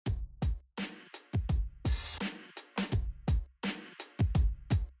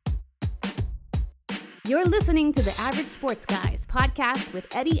You're listening to the Average Sports Guys podcast with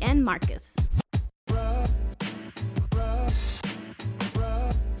Eddie and Marcus.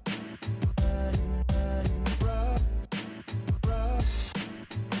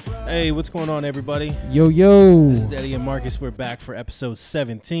 Hey, what's going on, everybody? Yo, yo. This is Eddie and Marcus. We're back for episode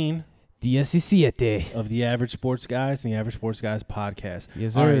 17 17 of the Average Sports Guys and the Average Sports Guys podcast.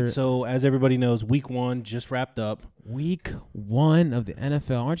 Yes, sir. All right, so as everybody knows, week 1 just wrapped up. Week 1 of the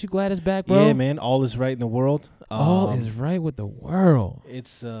NFL. Aren't you glad it's back, bro? Yeah, man, all is right in the world. All is right with the world.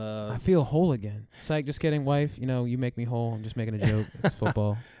 It's I feel whole again. Psych, just kidding, wife. You know, you make me whole. I'm just making a joke. It's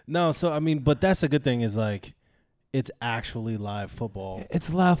football. No, so I mean, but that's a good thing is like it's actually live football.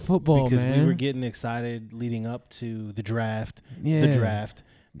 It's live football, because man. we were getting excited leading up to the draft. Yeah. The draft.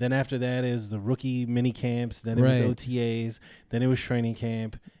 Then after that is the rookie mini camps. Then it was OTAs. Then it was training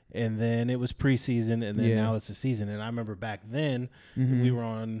camp. And then it was preseason. And then now it's the season. And I remember back then we were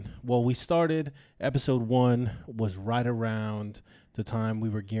on, we started, episode 1 was right around the time we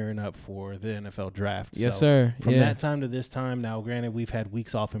were gearing up for the NFL draft. Yes, so sir. From that time to this time, now granted, we've had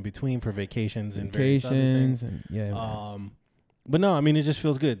weeks off in between for vacations and various other things. And But no, I mean, it just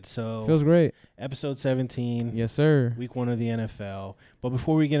feels good. So feels great. Episode 17. Yes, sir. Week 1 of the NFL. But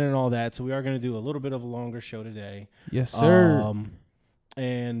before we get into all that, so we are going to do a little bit of a longer show today. Yes, sir.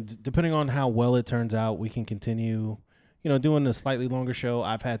 And depending on how well it turns out, we can continue, doing a slightly longer show.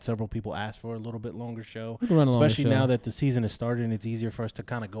 I've had several people ask for a little bit longer show, We can run a longer especially show. now that the season has started and it's easier for us to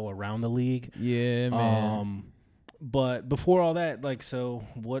kind of go around the league. Yeah, man. But before all that,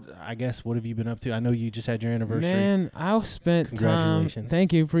 what have you been up to? I know you just had your anniversary. Man, I spent time. Congratulations.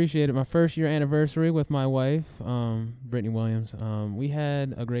 Thank you. Appreciate it. My first year anniversary with my wife, Brittany Williams. We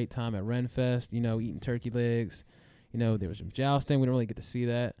had a great time at Renfest, eating turkey legs. There was some jousting. We didn't really get to see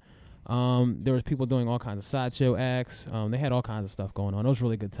that. There was people doing all kinds of sideshow acts. They had all kinds of stuff going on. It was a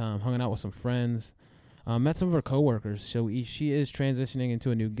really good time. Hanging out with some friends. Met some of her coworkers. So she is transitioning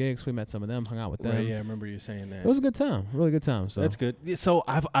into a new gig. So we met some of them, hung out with them. Right, yeah, I remember you saying that. It was a good time, really good time. So that's good. Yeah, so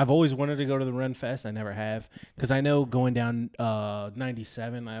I've always wanted to go to the Ren Fest. I never have because I know going down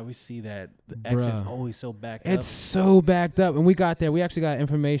 97, I always see that the exit's always so backed up. It's so backed up, and we got there. We actually got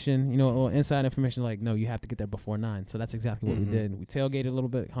information, a little inside information. Like, no, you have to get there before 9. So that's exactly what we did. We tailgated a little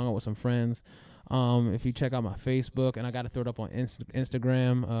bit, hung out with some friends. If you check out my Facebook, and I got to throw it up on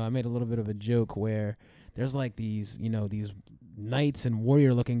Instagram, I made a little bit of a joke where there's like these, these knights and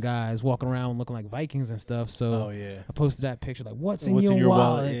warrior-looking guys walking around looking like Vikings and stuff. So I posted that picture, like, what's in your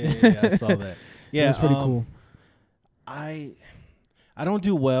wallet? Yeah, I saw that. Yeah, it was pretty cool. I don't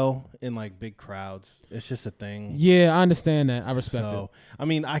do well in like big crowds. It's just a thing. Yeah, I understand that. I respect it. I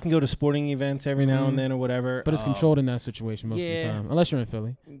mean, I can go to sporting events every now and then or whatever. But it's controlled in that situation most of the time, unless you're in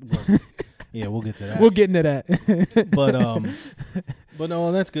Philly. Yeah, we'll get to that. We'll get into that. But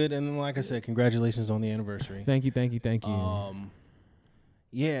no, that's good. And then, like I said, congratulations on the anniversary. Thank you.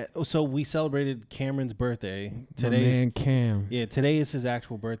 Yeah. So we celebrated Cameron's birthday. Man, Cam. Yeah, today is his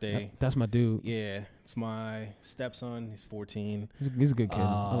actual birthday. That's my dude. Yeah, it's my stepson. He's 14. He's a good kid.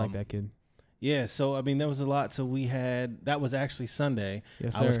 I like that kid. Yeah, so I mean, there was a lot. So that was actually Sunday.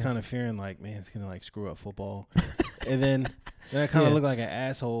 Yes, I was sir. kind of fearing like, man, it's gonna like screw up football, and then I kind of look like an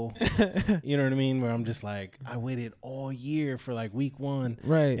asshole. You know what I mean? Where I'm just like, I waited all year for like week 1,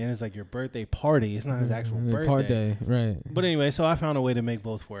 right? And it's like your birthday party. It's not his actual birthday, right? But anyway, so I found a way to make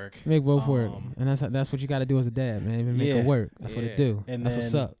both work. And that's what you got to do as a dad, man. Even make it work. That's what it do. And that's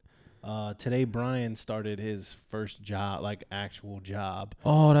what's up. Today, Brian started his first job, like actual job.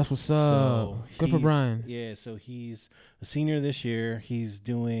 Oh, that's what's up. So good for Brian. Yeah, so he's a senior this year. He's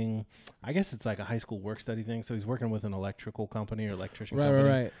doing, I guess it's like a high school work study thing. So he's working with an electrical company or electrician company.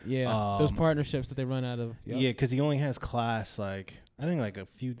 Right. Yeah, those partnerships that they run out of. Yep. Yeah, because he only has class I think like a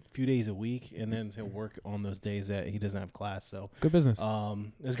few days a week, and then he'll work on those days that he doesn't have class. So good business.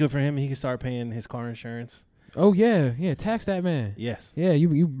 It's good for him. He can start paying his car insurance. Oh yeah, tax that man. Yes. Yeah,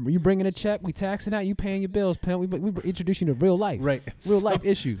 you bringing a check, we taxing out, you paying your bills, we introduce you to real life. Right. Real life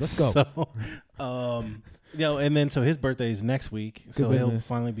issues. Let's go. So, and then so his birthday is next week, Good so business. he'll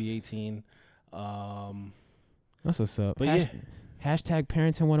finally be 18. That's what's up. But hashtag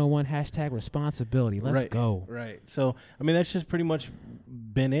parenting 101, hashtag responsibility. Let's go. Right. So I mean that's just pretty much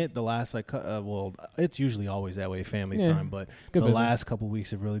been it. The last it's usually always that way, family time, but the last couple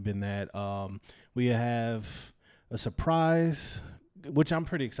weeks have really been that. We have a surprise, which I'm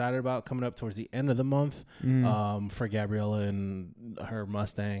pretty excited about, coming up towards the end of the month for Gabriella and her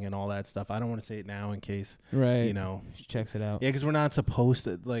Mustang and all that stuff. I don't want to say it now in case, she she checks it out. Yeah, because we're not supposed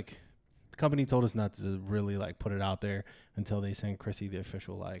to, the company told us not to really like put it out there until they send Chrissy the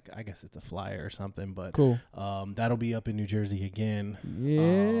official, like, I guess it's a flyer or something. But cool. That'll be up in New Jersey again.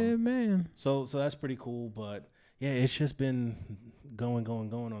 Yeah, man. So that's pretty cool. But yeah, it's just been going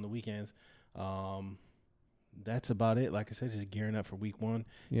on the weekends. That's about it. Like I said, just gearing up for week 1.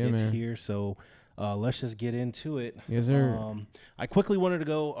 Yeah, it's man. here. So let's just get into it. Yes, sir. I quickly wanted to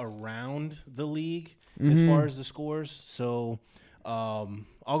go around the league as far as the scores. So I'll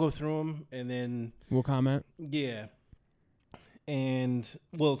go through them and then we'll comment. Yeah. And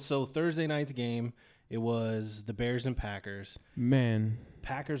well, so Thursday night's game, it was the Bears and Packers. Man.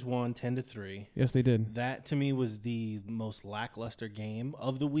 Packers won 10-3. Yes, they did. That to me was the most lackluster game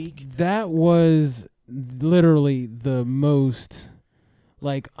of the week. That was literally the most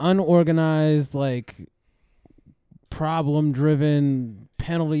like unorganized, like problem-driven,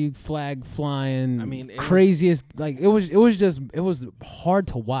 penalty flag flying. I mean, craziest. Like it was hard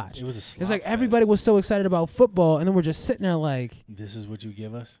to watch. It was a slop It's like fest. everybody was so excited about football, and then we're just sitting there like, this is what you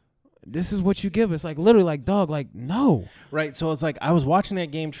give us? this is what you give us. Like literally, like dog, like no. Right. So it's like I was watching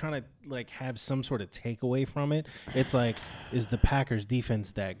that game trying to like have some sort of takeaway from it. It's like, is the Packers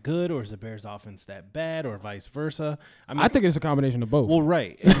defense that good, or is the Bears offense that bad, or vice versa? I think it's a combination of both. Well,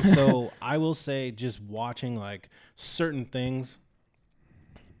 right. And so I will say, just watching like certain things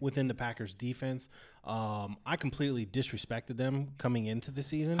within the Packers defense, I completely disrespected them coming into the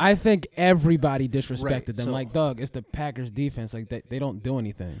season. I think everybody disrespected them. So, like, dog, it's the Packers defense. Like, they don't do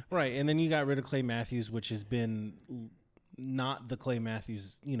anything. Right. And then you got rid of Clay Matthews, which has been not the Clay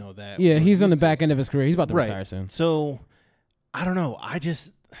Matthews, that. Yeah, he's on the used to. back end of his career. He's about to Right. retire soon. So, I don't know. I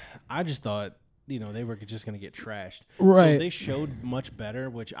just thought, they were just going to get trashed. Right. So they showed much better,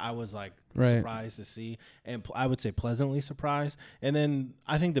 which I was like Right. surprised to see, and I would say pleasantly surprised. And then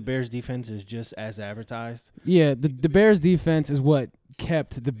I think the Bears defense is just as advertised. Yeah, the Bears defense is what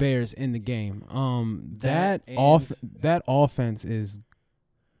kept the Bears in the game. That offense is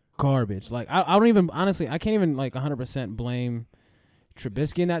garbage. Like I don't even honestly, I can't even like 100% blame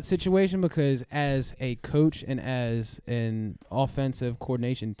Trubisky in that situation, because as a coach and as an offensive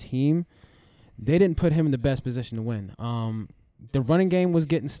coordination team, they didn't put him in the best position to win. The running game was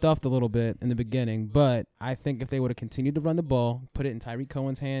getting stuffed a little bit in the beginning, but I think if they would have continued to run the ball, put it in Tyreek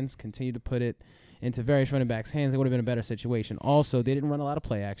Cohen's hands, continued to put it into various running backs' hands, it would have been a better situation. Also, they didn't run a lot of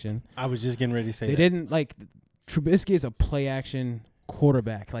play action. I was just getting ready to say They didn't like Trubisky is a play action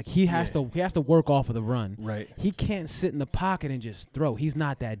quarterback. Like he has to work off of the run. Right. He can't sit in the pocket and just throw. He's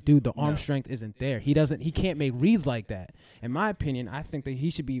not that dude. The arm strength isn't there. He can't make reads like that. In my opinion, I think that he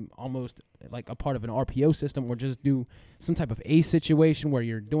should be almost like a part of an RPO system, or just do some type of ace situation where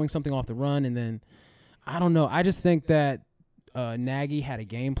you're doing something off the run, and then I don't know. I just think that Nagy had a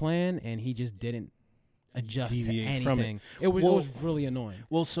game plan and he just didn't adjust to anything. From it. It was really annoying.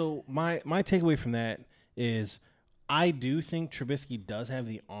 Well, so my takeaway from that is, I do think Trubisky does have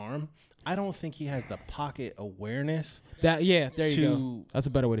the arm. I don't think he has the pocket awareness. There you go. That's a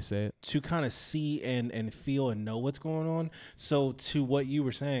better way to say it. To kind of see and feel and know what's going on. So to what you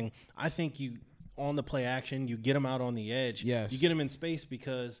were saying, I think you on the play action, you get him out on the edge. Yes. You get him in space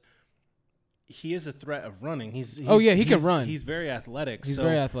because he is a threat of running. He can run. He's very athletic. He's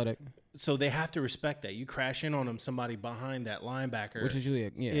very athletic. So they have to respect that. You crash in on him, somebody behind that linebacker, which is usually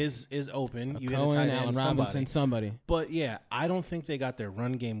is open. You Cohen, hit a tight end, Allen Robinson, somebody. But yeah, I don't think they got their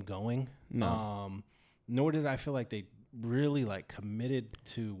run game going. No. Nor did I feel like they really like committed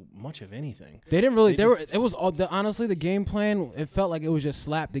to much of anything. They didn't really. It was all honestly the game plan. It felt like it was just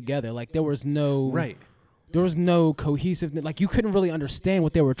slapped together. Like there was no right. There was no cohesiveness. Like you couldn't really understand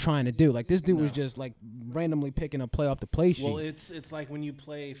what they were trying to do. Like this dude was just like randomly picking a play off the play sheet. Well, it's like when you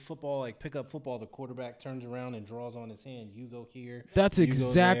play football, like pick up football, the quarterback turns around and draws on his hand. You go here. That's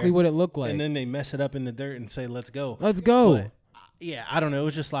exactly what it looked like. And then they mess it up in the dirt and say, "Let's go." Let's go. But, yeah, I don't know. It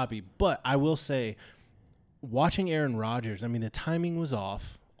was just sloppy. But I will say, watching Aaron Rodgers, I mean, the timing was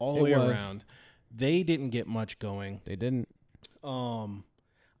off all the way around. They didn't get much going. They didn't.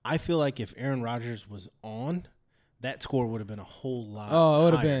 I feel like if Aaron Rodgers was on, that score would have been a whole lot it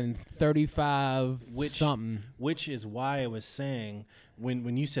would have higher. been 35 something. Which is why I was saying,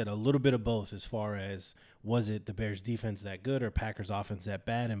 when you said a little bit of both, as far as was it the Bears defense that good or Packers offense that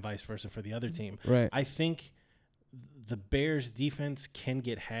bad, and vice versa for the other team. Right. I think the Bears defense can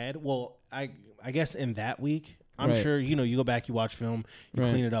get had. Well, I guess in that week, I'm sure, you go back, you watch film, you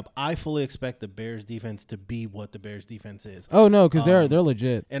clean it up. I fully expect the Bears defense to be what the Bears defense is. Oh, no, because they're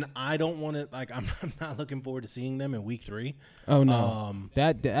legit. And I don't want to, I'm not looking forward to seeing them in week 3. Oh, no.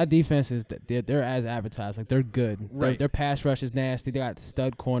 That defense they're as advertised. Like, they're good. Right. Their pass rush is nasty. They got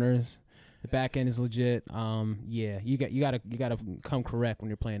stud corners. The back end is legit. Yeah, you gotta come correct when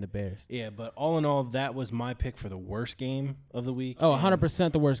you're playing the Bears. Yeah, but all in all, that was my pick for the worst game of the week. Oh,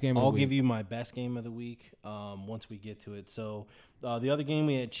 100% the worst game of the week. I'll give you my best game of the week once we get to it. So the other game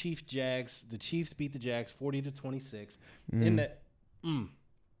we had Chiefs-Jags. The Chiefs beat the Jags 40-26. In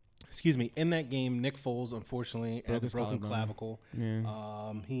that game, Nick Foles unfortunately had a broken clavicle.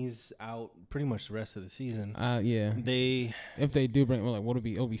 Yeah. He's out pretty much the rest of the season. Yeah. If they do bring,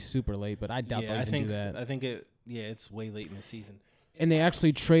 it'll be super late, but I doubt they can do that. I think it's way late in the season. And they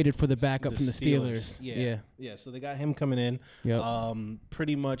actually traded for the backup from the Steelers. Yeah. So they got him coming in. Yep.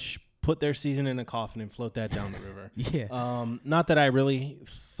 Pretty much put their season in a coffin and float that down the river. Yeah. Not that I really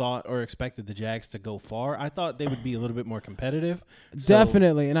thought or expected the Jags to go far. I thought they would be a little bit more competitive.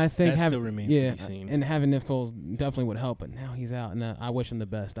 Definitely, and I think that still remains to be seen. And having Nick Foles definitely would help. But now he's out, and I wish him the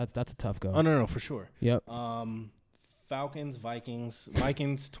best. That's a tough go. Oh no, for sure. Yep. Falcons, Vikings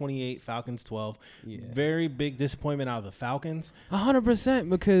 28, Falcons 12. Yeah. Very big disappointment out of the Falcons. 100%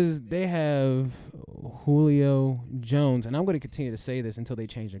 because they have Julio Jones, and I'm going to continue to say this until they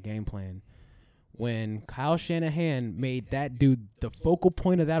change their game plan. When Kyle Shanahan made that dude the focal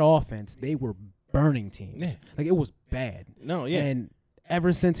point of that offense, they were burning teams. Yeah. Like, it was bad. No, yeah. And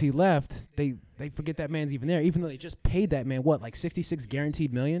ever since he left, they forget that man's even there, even though they just paid that man, like $66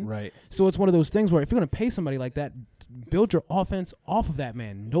 guaranteed million? Right. So it's one of those things where if you're going to pay somebody like that, build your offense off of that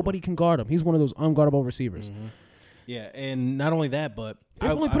man. Nobody can guard him. He's one of those unguardable receivers. Mm-hmm. Yeah, and not only that, but they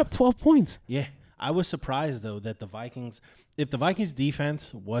only put up 12 points. Yeah. I was surprised, though, that if the Vikings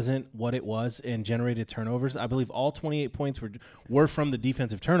defense wasn't what it was and generated turnovers, I believe all 28 points were from the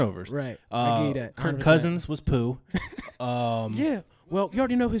defensive turnovers. Right. I get that. 100%. Kirk Cousins was poo. Yeah. Well, you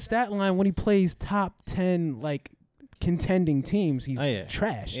already know his stat line when he plays top 10, like, contending teams. He's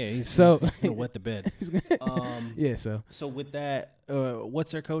trash. Yeah, he's going to wet the bed. Yeah, so. So with that,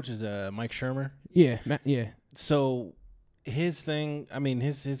 what's their coach? Is Mike Shermer? Yeah, yeah. So his thing,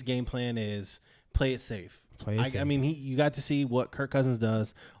 his game plan is play it safe. You got to see what Kirk Cousins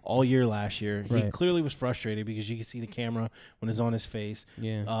does all year last year. Right. He clearly was frustrated because you can see the camera when it's on his face.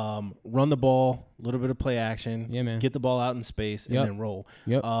 Yeah. Run the ball, a little bit of play action. Yeah, man. Get the ball out in space and then roll.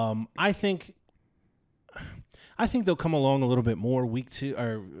 Yep. I think they'll come along a little bit more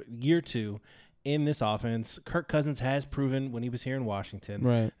year 2 in this offense. Kirk Cousins has proven when he was here in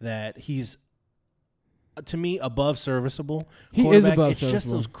Washington that he's, to me, above serviceable. He is above It's serviceable. just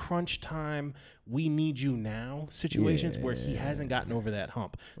those crunch time, we need you now situations where he hasn't gotten over that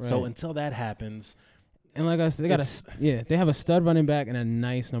hump. Right. So until that happens, and like I said, they have a stud running back and a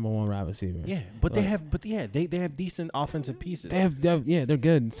nice number 1 wide receiver. Yeah, but they have decent offensive pieces. They're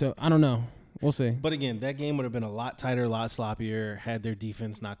good. So I don't know. We'll see. But again, that game would have been a lot tighter, a lot sloppier had their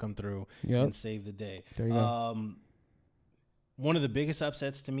defense not come through and save the day. There you go. One of the biggest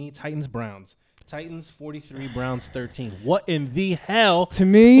upsets to me, Titans-Browns. Titans 43, Browns 13. What in the hell? To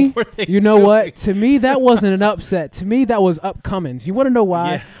me, you know what? To me, that wasn't an upset. To me, that was upcomings. You want to know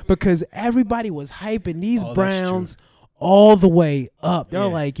why? Yeah. Because everybody was hyping these Browns all the way up. They're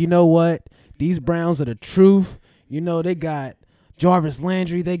like, you know what? These Browns are the truth. You know, they got Jarvis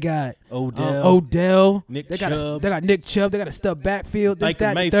Landry. They got Odell. Nick Chubb. They got Nick Chubb. They got a stud backfield. This, Baker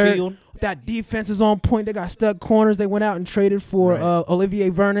that, Mayfield. Third. That defense is on point. They got stud corners. They went out and traded for Olivier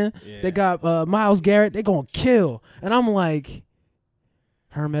Vernon. Yeah. They got Myles Garrett. They going to kill. And I'm like,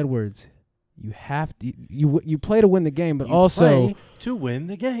 Herm Edwards, you have to you play to win the game, but you also play to win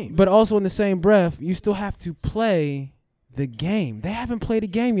the game. But also in the same breath, you still have to play the game. They haven't played a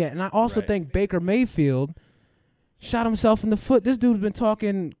game yet. And I also think Baker Mayfield shot himself in the foot. This dude's been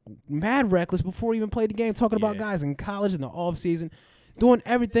talking mad reckless before he even played the game, talking about guys in college in the offseason, doing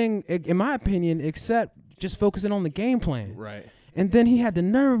everything, in my opinion, except just focusing on the game plan. Right. And then he had the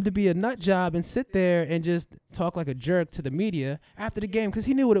nerve to be a nut job and sit there and just talk like a jerk to the media after the game because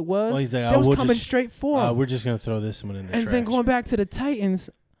he knew what it was. Well, he's like, that was coming straight for him. We're just going to throw this one in the trash. And then going back to the Titans,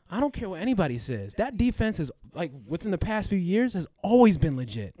 I don't care what anybody says. That defense is, like, within the past few years, has always been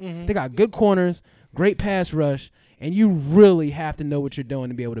legit. Mm-hmm. They got good corners, great pass rush, and you really have to know what you're doing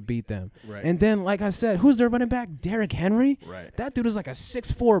to be able to beat them. Right. And then, like I said, who's their running back? Derrick Henry? Right. That dude is like a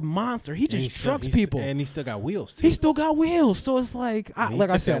 6'4" monster. He just trucks people. And he still got wheels, too. He still got wheels. So it's like,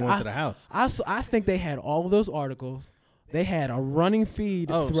 like I said, to the house. I think they had all of those articles. They had a running feed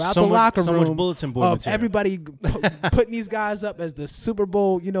throughout the locker room. So much bulletin board material. Everybody putting these guys up as the Super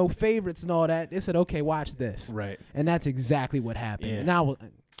Bowl, favorites and all that. They said, "Okay, watch this." Right. And that's exactly what happened. Yeah. Now,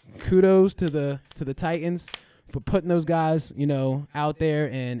 kudos to the Titans for putting those guys, out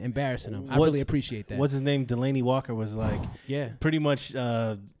there and embarrassing them. I really appreciate that. What's his name? Delaney Walker was like, yeah, pretty much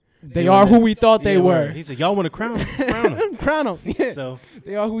They are who we thought they were. He said, y'all want to crown them. Crown them. Yeah. So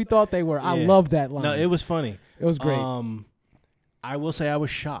they are who we thought they were. I love that line. No, it was funny. It was great. I will say I was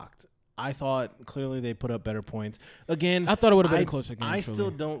shocked. I thought clearly they put up better points. Again, I thought it would have been a closer game. I still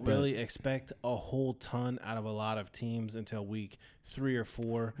don't really expect a whole ton out of a lot of teams until week 3 or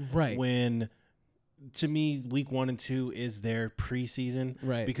 4. Right. When, to me, week 1 and 2 is their preseason.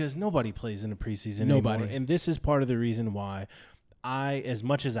 Right. Because nobody plays in the preseason anymore. And this is part of the reason why as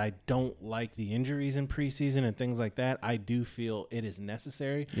much as I don't like the injuries in preseason and things like that, I do feel it is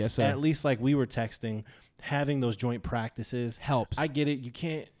necessary. Yes, sir. At least like we were texting, having those joint practices helps. I get it. You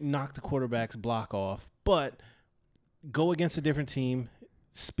can't knock the quarterback's block off, but go against a different team,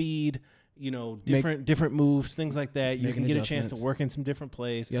 speed, different moves, things like that. You can get a chance to work in some different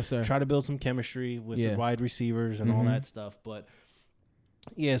plays. Yes, sir. Try to build some chemistry with the wide receivers and all that stuff. But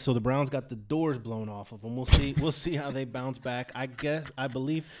yeah, so the Browns got the doors blown off of them. We'll see how they bounce back. I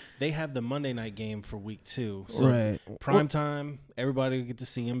believe they have the Monday night game for week 2. So prime time, everybody will get to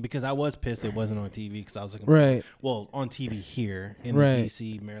see him, because I was pissed it wasn't on TV because I was looking on TV here in the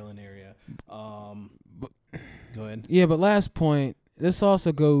DC, Maryland area. Go ahead. Yeah, but last point, this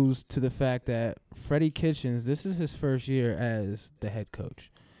also goes to the fact that Freddie Kitchens, this is his first year as the head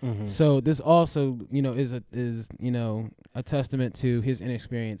coach. Mm-hmm. So this also, is a testament to his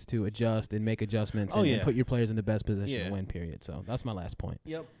inexperience to adjust and make adjustments and put your players in the best position to win, period. So that's my last point.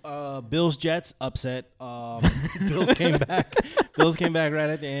 Yep. Bills Jets upset. Bills came back. Bills came back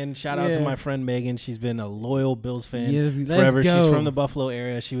right at the end. Shout out to my friend Megan. She's been a loyal Bills fan forever. She's from the Buffalo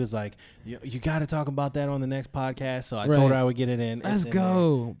area. She was like, you got to talk about that on the next podcast. So I told her I would get it in. Let's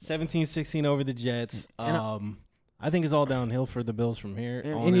go. 17-16 over the Jets. I think it's all downhill for the Bills from here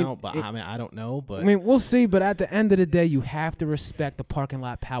on out, but I don't know. But we'll see. But at the end of the day, you have to respect the parking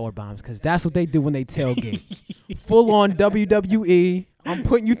lot power bombs, because that's what they do when they tailgate. Full on WWE. I'm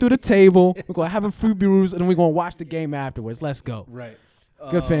putting you through the table. We're going to have a few brews, and then we're going to watch the game afterwards. Let's go. Right.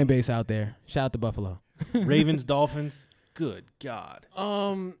 Good fan base out there. Shout out to Buffalo. Ravens, Dolphins. Good God.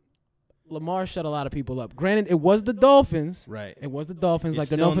 Lamar shut a lot of people up. Granted, it was the Dolphins. Right. It was the Dolphins. It's like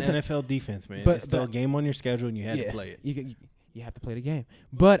still an NFL defense, man. But it's still a game on your schedule, and you had to play it. You have to play the game.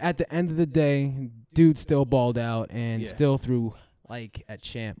 But at the end of the day, dude still balled out and still threw like a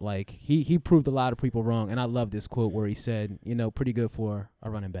champ. Like he proved a lot of people wrong. And I love this quote where he said, pretty good for a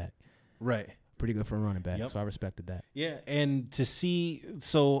running back. Right. Pretty good for a running back. So I respected that. Yeah, and to see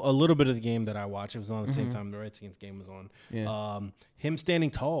a little bit of the game that I watched, it was on at the same time the Redskins game was on. Yeah. Him standing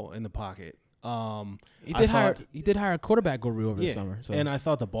tall in the pocket. He did hire a quarterback guru over the summer. So. And I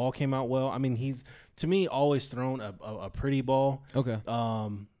thought the ball came out well. I mean, he's, to me, always thrown a pretty ball. Okay.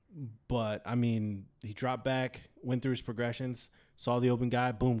 But I mean, he dropped back, went through his progressions, saw the open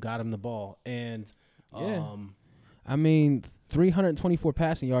guy, boom, got him the ball. And I mean, 324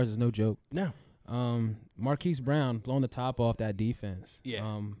 passing yards is no joke. No. Marquise Brown blowing the top off that defense.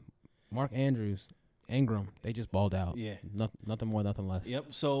 Yeah. Mark Andrews, Ingram, they just balled out. Yeah. Nothing more, nothing less. Yep.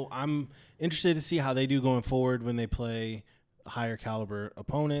 So I'm interested to see how they do going forward when they play higher caliber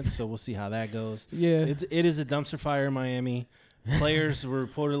opponents. So we'll see how that goes. Yeah. It is a dumpster fire in Miami. Players were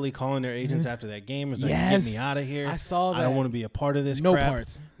reportedly calling their agents after that game. It was like, get me out of here. I saw that. I don't want to be a part of this No crap.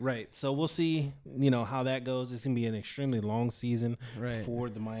 parts. Right. So we'll see, how that goes. It's going to be an extremely long season for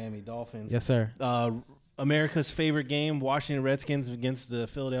the Miami Dolphins. Yes, sir. America's favorite game, Washington Redskins against the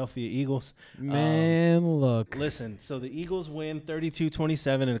Philadelphia Eagles. Man, look. Listen, so the Eagles win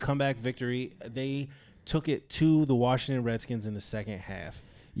 32-27 in a comeback victory. They took it to the Washington Redskins in the second half.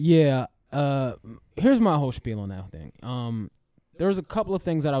 Yeah. Here's my whole spiel on that thing. There was a couple of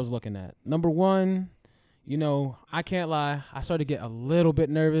things that I was looking at. Number one, I can't lie. I started to get a little bit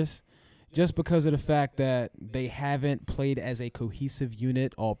nervous just because of the fact that they haven't played as a cohesive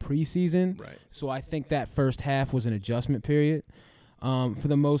unit all preseason. Right. So I think that first half was an adjustment period. For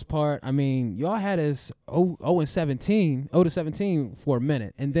the most part, I mean, y'all had us 0-17 for a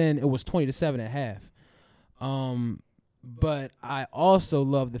minute, and then it was 20-7 at half. But I also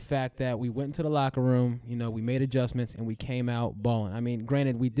love the fact that we went into the locker room, we made adjustments, and we came out balling. I mean,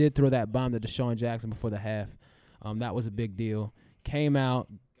 granted, we did throw that bomb to Deshaun Jackson before the half. That was a big deal. Came out,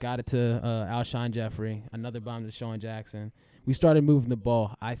 got it to Alshon Jeffrey, another bomb to Deshaun Jackson. We started moving the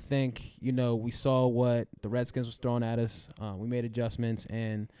ball. I think, we saw what the Redskins was throwing at us. We made adjustments.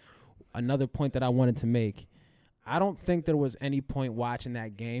 And another point that I wanted to make, I don't think there was any point watching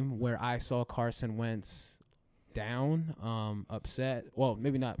that game where I saw Carson Wentz down, upset. Well,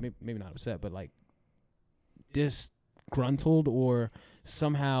 maybe not upset, but like disgruntled or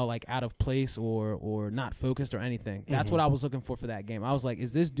somehow like out of place or not focused or anything. That's what I was looking for that game. I was like,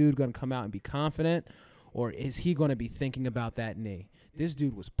 is this dude going to come out and be confident, or is he going to be thinking about that knee? This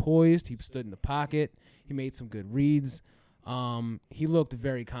dude was poised. He stood in the pocket. He made some good reads. He looked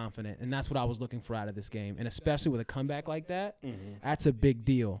very confident, and that's what I was looking for out of this game. And especially with a comeback like that, that's a big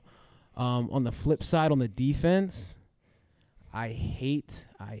deal. On the flip side, on the defense, I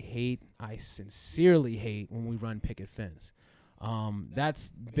sincerely hate when we run picket fence. That's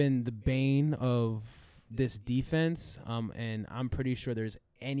been the bane of this defense, and I'm pretty sure there's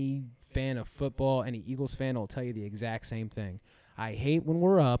any fan of football, any Eagles fan will tell you the exact same thing. I hate when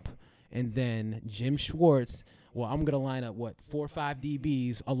we're up, and then Jim Schwartz, I'm going to line up, 4 or 5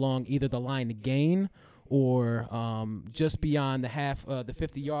 DBs along either the line to gain or just beyond the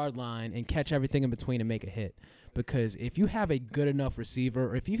 50-yard line and catch everything in between and make a hit. Because if you have a good enough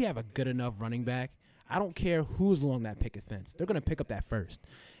receiver or if you have a good enough running back, I don't care who's along that picket fence. They're going to pick up that first.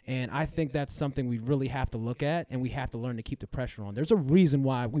 And I think that's something we really have to look at, and we have to learn to keep the pressure on. There's a reason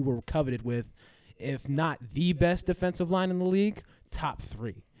why we were coveted with, if not the best defensive line in the league, top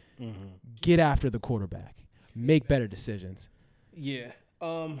 3. Get after the quarterback. Make better decisions. Yeah.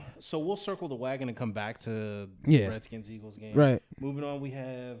 So we'll circle the wagon and come back to the Redskins-Eagles game. Right. Moving on, we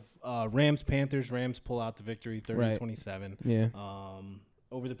have Rams-Panthers. Rams pull out the victory, 30-27. Yeah.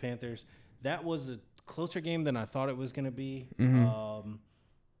 Over the Panthers. That was a closer game than I thought it was going to be.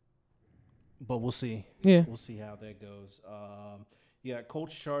 But we'll see. Yeah. We'll see how that goes.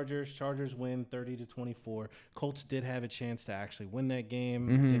 Colts-Chargers. Chargers win 30-24. Colts did have a chance to actually win that game.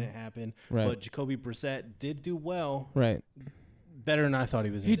 Didn't happen. Right. But Jacoby Brissett did do well. Right. Better than I thought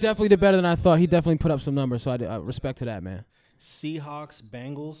he was. He definitely did better than I thought. He definitely put up some numbers, so I respect to that, man. Seahawks,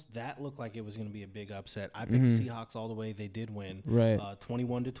 Bengals, that looked like it was going to be a big upset. I picked the Seahawks all the way. They did win. Right.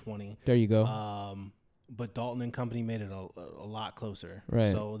 21-20. There you go. But Dalton and company made it a lot closer.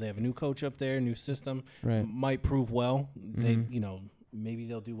 Right. So they have a new coach up there, new system. Right. Might prove well. They, maybe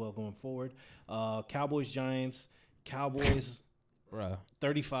they'll do well going forward. Cowboys, Giants. Cowboys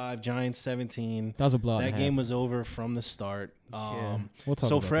 35, Giants 17. That was a blowout. That game was over from the start. We'll talk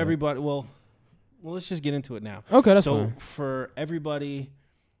so about for that. everybody, well, let's just get into it now. Okay, that's fine. So for everybody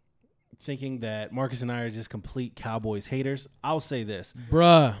thinking that Marcus and I are just complete Cowboys haters, I'll say this.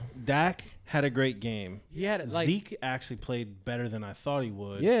 Bruh. Dak had a great game. He had Zeke actually played better than I thought he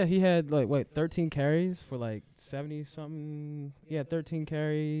would. Yeah, he had 13 carries for 70-something. Yeah, 13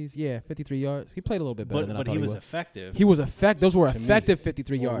 carries. Yeah, 53 yards. He played a little bit better than I thought he would. But he was effective. He was effective. Those were To effective me.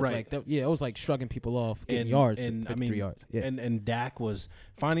 53 yards. Right. It was like shrugging people off, getting yards, and 53 yards. Yeah. And Dak was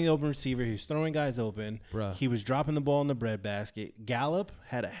finding the open receiver. He was throwing guys open. Bruh. He was dropping the ball in the breadbasket. Gallup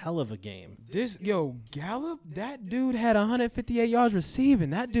had a hell of a game. Gallup, that dude had 158 yards receiving.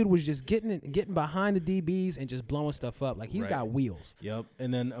 That dude was just getting behind the DBs and just blowing stuff up. Like, he's got wheels. Yep.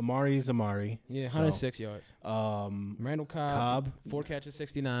 And then Amari's Amari. Yeah, 106 yards. Randall Cobb, 4 catches,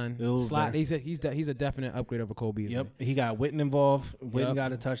 69. Slot. He's a definite upgrade over Cole Beasley. Yep. He got Witten involved. Witten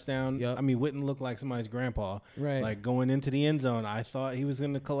got a touchdown. Yep. I mean, Witten looked like somebody's grandpa. Right. Like, going into the end zone, I thought he was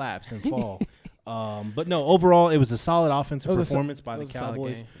going to collapse and fall. But no, overall, it was a solid offensive performance by the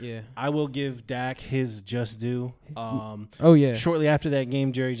Cowboys. Yeah. I will give Dak his just due. Shortly after that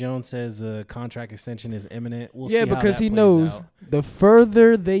game, Jerry Jones says the contract extension is imminent. We'll see how because that he plays knows out. The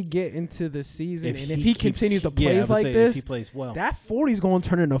further they get into the season, if he continues to play like this, if he plays well, that 40 is going to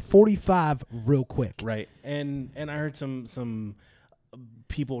turn into 45 real quick. Right. And I heard some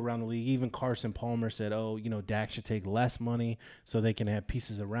people around the league, even Carson Palmer said, Dak should take less money so they can have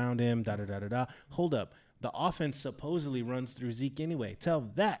pieces around him, da-da-da-da-da. Hold up. The offense supposedly runs through Zeke anyway.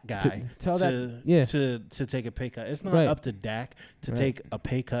 Tell that guy to take a pay cut. It's not up to Dak to take a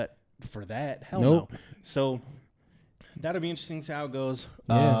pay cut for that. Hell no. So that'll be interesting to see how it goes.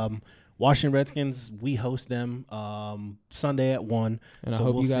 Yeah. Washington Redskins, we host them Sunday at 1. And I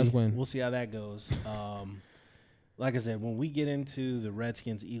hope you guys win. We'll see how that goes. Like I said, when we get into the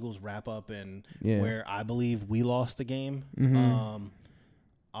Redskins-Eagles wrap-up and where I believe we lost the game,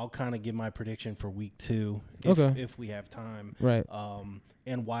 I'll kind of give my prediction for week 2 if we have time. Right.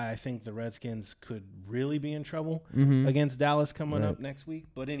 And why I think the Redskins could really be in trouble against Dallas coming up next week.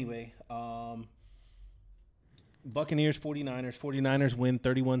 But anyway, Buccaneers, 49ers. 49ers win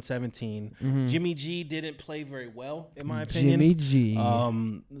 31-17. Jimmy G didn't play very well, in my opinion. Jimmy G.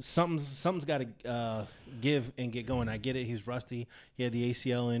 Something's got to give and get going. I get it. He's rusty. He had the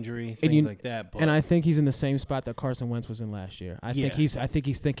ACL injury, things like that. But and I think he's in the same spot that Carson Wentz was in last year. I think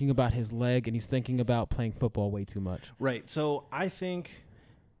he's thinking about his leg, and he's thinking about playing football way too much. Right. So I think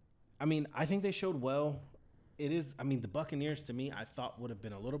they showed well. The Buccaneers, to me, I thought would have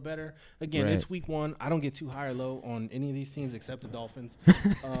been a little better. Again, It's week 1. I don't get too high or low on any of these teams except the Dolphins.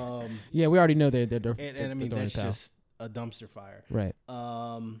 We already know they're that's just a dumpster fire. Right.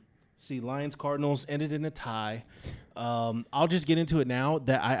 see, Lions-Cardinals ended in a tie. I'll just get into it now.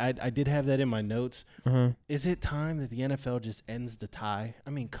 That I did have that in my notes. Is it time that the NFL just ends the tie? I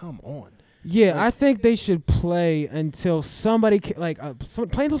mean, come on. Yeah, I think they should play until somebody play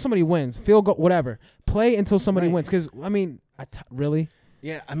until somebody wins. Field goal, whatever. Play until somebody wins. Because I mean, really?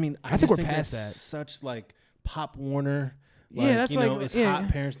 Yeah, I mean, I think we're past that. Such like Pop Warner. Yeah, that's it's hot.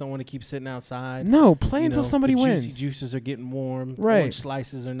 Parents don't want to keep sitting outside. No, play until somebody wins. Juicy juices are getting warm. Right. Orange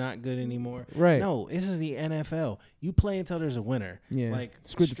slices are not good anymore. Right. No, this is the NFL. You play until there's a winner. Yeah. Like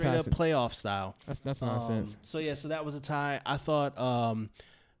Screw straight the up playoff style. That's nonsense. So that was a tie. I thought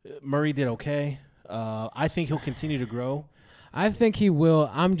Murray did okay. I think he'll continue to grow. I think he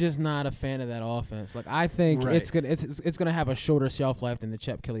will. I'm just not a fan of that offense. Like I think it's gonna have a shorter shelf life than the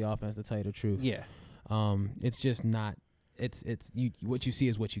Chip Kelly offense, to tell you the truth. Yeah. It's just not. It's what you see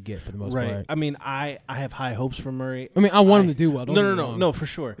is what you get for the most part. Right. I mean, I have high hopes for Murray. I mean, I want him to do well. No, for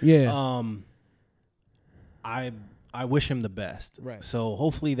sure. Yeah. I wish him the best. Right. So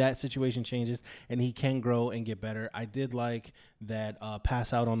hopefully that situation changes and he can grow and get better. I did like that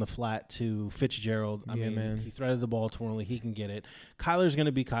pass out on the flat to Fitzgerald. I mean, he threaded the ball twirly. He can get it. Kyler's going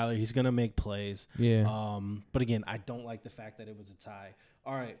to be Kyler. He's going to make plays. Yeah. But again, I don't like the fact that it was a tie.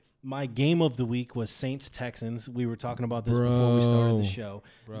 All right. My game of the week was Saints-Texans. We were talking about this before we started the show.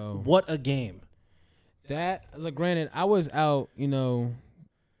 Bro. What a game. Granted, I was out,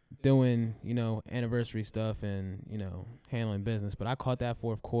 doing, anniversary stuff and, handling business, but I caught that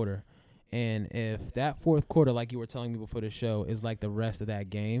fourth quarter. And if that fourth quarter, like you were telling me before the show, is like the rest of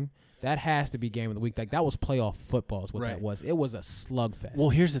that game, that has to be game of the week. Like, that was playoff football is what that was. It was a slugfest. Well,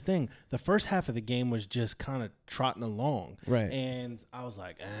 here's the thing. The first half of the game was just kind of trotting along. Right. And I was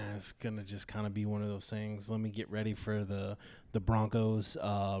like, it's going to just kind of be one of those things. Let me get ready for the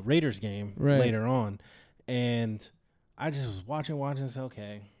Broncos-Raiders game later on. And I just was watching and said,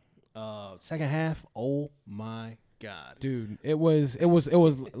 okay. Second half, oh, my God. Dude, it was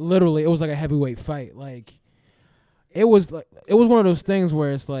literally, it was like a heavyweight fight. Like, it was one of those things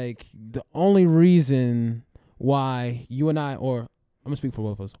where it's like the only reason why you and I, or I'm gonna speak for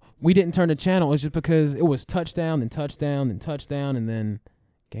both of us, we didn't turn the channel is just because it was touchdown and touchdown and touchdown and then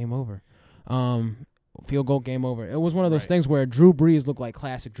game over. Field goal, game over. It was one of those things where Drew Brees looked like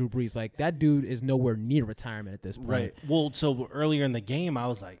classic Drew Brees. Like, that dude is nowhere near retirement at this point. Right. Well, so earlier in the game, I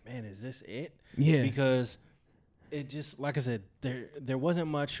was like, man, is this it? Yeah. Because it just, like I said, there wasn't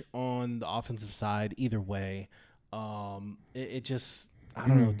much on the offensive side either way. It just, I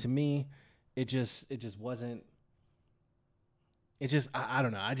don't know. To me, it just wasn't. It just, I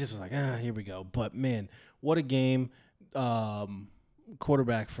don't know. I just was like, here we go. But man, what a game.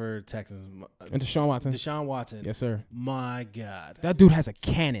 Quarterback for Texans. And Deshaun Watson. Deshaun Watson. Yes, sir. My God. That dude has a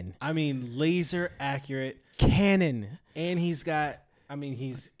cannon. I mean, laser accurate. Cannon. And he's got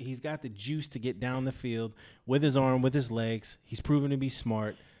the juice to get down the field with his arm, with his legs. He's proven to be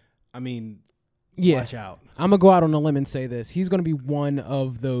smart. I mean, watch out. I'm going to go out on a limb and say this. He's going to be one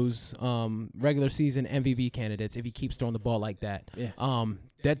of those regular season MVP candidates if he keeps throwing the ball like that. Yeah.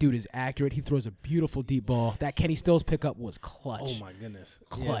 That dude is accurate. He throws a beautiful deep ball. That Kenny Stills pickup was clutch. Oh, my goodness.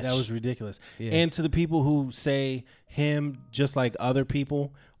 Clutch. Yeah, that was ridiculous. Yeah. And to the people who say him, just like other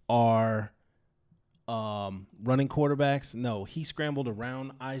people, are running quarterbacks, no. He scrambled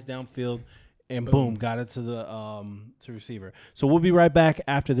around, eyes downfield, and boom, got it to the to receiver. So we'll be right back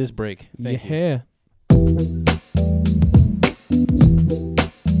after this break. Thank you. Yeah.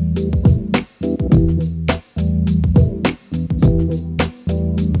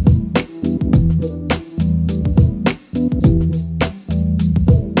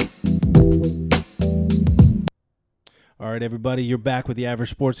 All right, everybody, you're back with the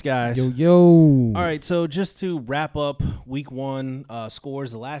Average Sports Guys. Yo. All right, so just to wrap up week one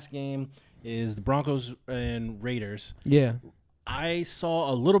scores, the last game is the Broncos and Raiders. Yeah. I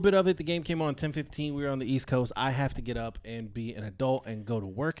saw a little bit of it. The game came on 10:15. We were on the East Coast. I have to get up and be an adult and go to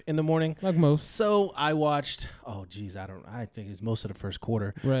work in the morning. Like most. So I watched, I think it's most of the first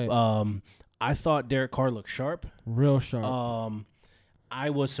quarter. Right. I thought Derek Carr looked sharp. Real sharp. I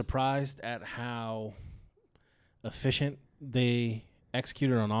was surprised at how efficient they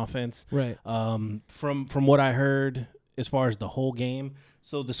executed on offense. Right. From what I heard as far as the whole game,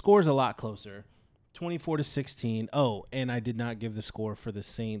 so the score is a lot closer, 24-16. Oh, and I did not give the score for the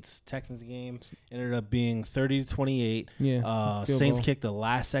Saints-Texans game. It ended up being 30-28. Yeah. Saints kicked the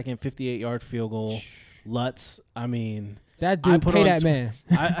last-second 58-yard field goal. Lutz, I mean, that dude, pay that man.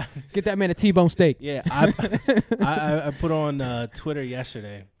 Get that man a T-bone steak. Yeah, I put on Twitter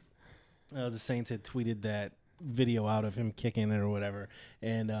yesterday. The Saints had tweeted that video out of him kicking it or whatever,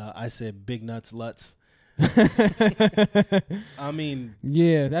 and I said, "Big nuts, Lutz." I mean,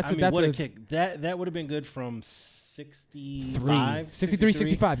 yeah, what a kick. That would have been good from 65, 63,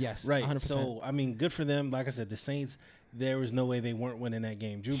 65, yes. Right. 100%. So, I mean, good for them. Like I said, the Saints, there was no way they weren't winning that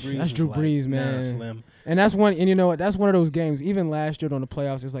game. Drew Brees That's Drew Brees, man. Slim. And that's one, and you know what? That's one of those games. Even last year during the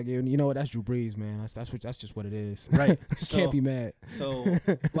playoffs, it's like, you know what? That's Drew Brees, man. That's just what it is. Right. Can't be mad. So,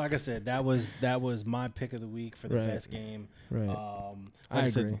 like I said, that was my pick of the week for the best game. Right. Like I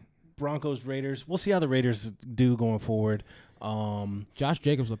agree. said, Broncos, Raiders. We'll see how the Raiders do going forward. Josh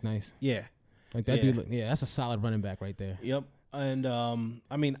Jacobs looked nice. Yeah. Like that dude. That's a solid running back right there. Yep. And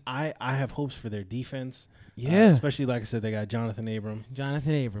I mean, I have hopes for their defense. Yeah. Especially, like I said, they got Jonathan Abram.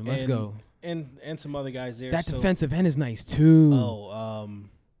 Let's go. And some other guys there. That defensive end is nice too.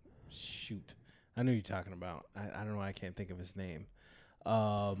 Shoot. I know you're talking about. I don't know why I can't think of his name.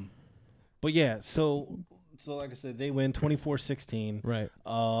 But yeah, so like I said, they win 24-16. Right.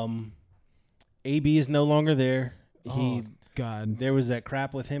 AB is no longer there. God. There was that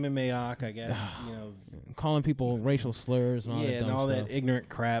crap with him and Mayock, I guess. Calling people racial slurs and all that dumb and all stuff. that ignorant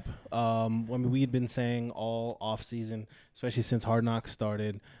crap. I mean, we had been saying all off season, especially since Hard Knocks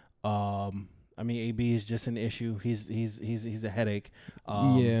started. I mean, AB is just an issue. He's a headache.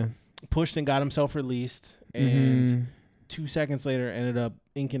 Pushed and got himself released, and 2 seconds later ended up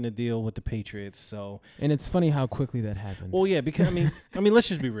inking a deal with the Patriots. So, and it's funny how quickly that happened. Well, yeah, because I mean, let's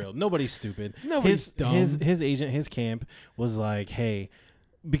just be real. Nobody's stupid. Nobody's dumb. His agent, his camp was like, hey,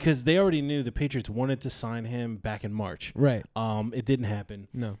 because they already knew the Patriots wanted to sign him back in March. Right. It didn't happen.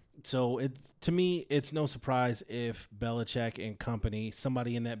 No. So to me, it's no surprise if Belichick and company,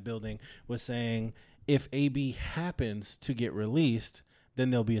 somebody in that building, was saying if AB happens to get released, then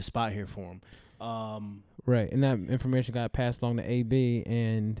there'll be a spot here for him. Right, and that information got passed along to AB,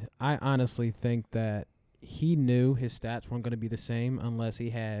 and I honestly think that he knew his stats weren't going to be the same unless he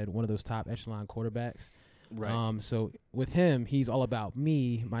had one of those top echelon quarterbacks. Right. So with him, he's all about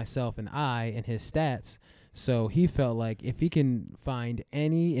me, myself, and I, and his stats. So he felt like if he can find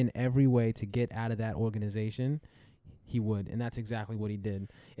any and every way to get out of that organization, he would, and that's exactly what he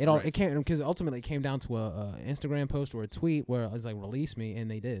did. It came because ultimately it came down to a Instagram post or a tweet where it was like, "Release me," and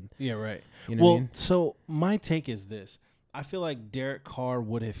they did. Yeah, right. You know what I mean? So my take is this: I feel like Derek Carr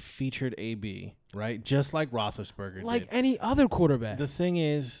would have featured AB, right, just like Roethlisberger like did. any other quarterback. The thing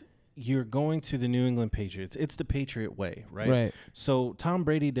is, you're going to the New England Patriots. It's the Patriot way, right? Right. So Tom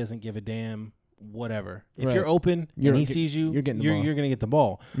Brady doesn't give a damn. Whatever. If you're open and he sees you, you're going to get the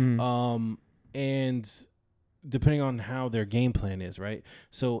ball. And depending on how their game plan is, right?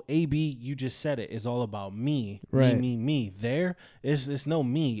 So AB, you just said it, is all about me, right. me. There, it's no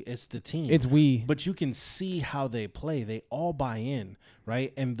me, it's the team. It's we. But you can see how they play. They all buy in,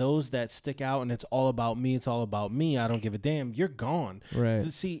 right? And those that stick out and it's all about me, I don't give a damn, you're gone.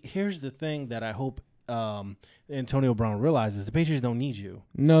 Right. See, here's the thing that I hope Antonio Brown realizes: the Patriots don't need you.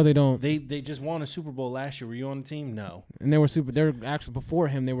 No, they don't. They just won a Super Bowl last year. Were you on the team? No. And they're actually before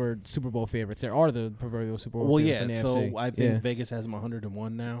him. They were Super Bowl favorites. They are the proverbial Super Bowl favorites in the AFC. So I think Vegas has them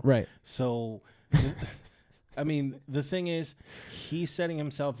 101 now. Right. So, I mean, the thing is, he's setting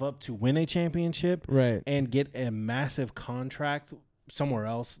himself up to win a championship, right, and get a massive contract somewhere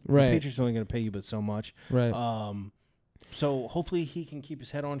else. Right. The Patriots are only going to pay you but so much. Right. So hopefully he can keep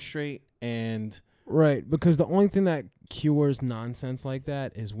his head on straight and. Right, because the only thing that cures nonsense like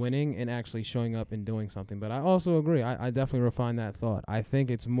that is winning and actually showing up and doing something. But I also agree. I definitely refine that thought. I think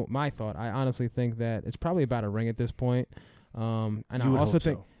it's my thought. I honestly think that it's probably about a ring at this point. And I also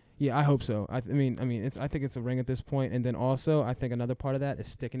think, yeah, I hope so. I mean, I think it's a ring at this point. And then also, I think another part of that is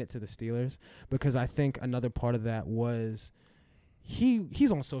sticking it to the Steelers, because I think another part of that was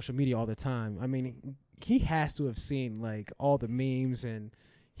he's on social media all the time. I mean, he has to have seen like all the memes and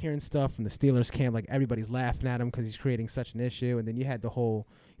hearing stuff from the Steelers camp, like everybody's laughing at him because he's creating such an issue. And then you had the whole,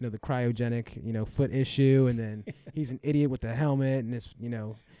 the cryogenic, foot issue. And then he's an idiot with the helmet. And it's,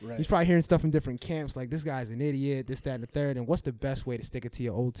 right. He's probably hearing stuff from different camps, like this guy's an idiot, this, that, and the third. And what's the best way to stick it to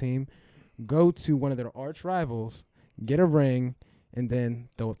your old team? Go to one of their arch rivals, get a ring, and then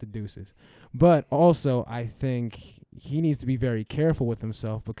throw up the deuces. But also, I think he needs to be very careful with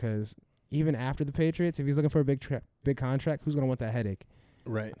himself, because even after the Patriots, if he's looking for a big contract, who's going to want that headache?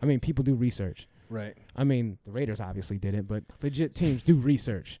 Right. I mean, people do research. Right. I mean, the Raiders obviously didn't, but legit teams do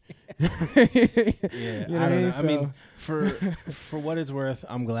research. Yeah. I don't know. I mean, for what it's worth,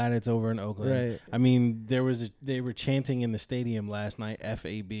 I'm glad it's over in Oakland. Right. I mean, they were chanting in the stadium last night,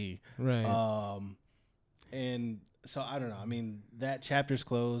 FAB. Right. And so I don't know. I mean, that chapter's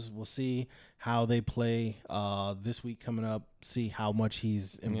closed. We'll see how they play this week coming up. See how much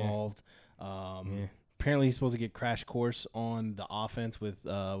he's involved. apparently he's supposed to get crash course on the offense with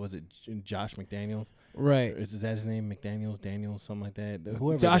was it Josh McDaniels? Right. Is that his name? Daniels, something like that.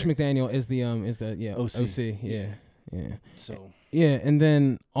 Whoever. Josh McDaniel is the OC. Yeah. So yeah, and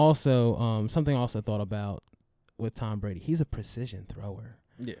then also something I also thought about with Tom Brady. He's a precision thrower.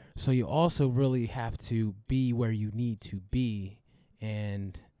 Yeah. So you also really have to be where you need to be,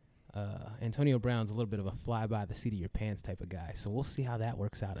 and Antonio Brown's a little bit of a fly by the seat of your pants type of guy. So we'll see how that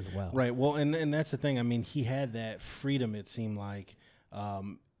works out as well. Right. Well, and that's the thing. I mean, he had that freedom, it seemed like,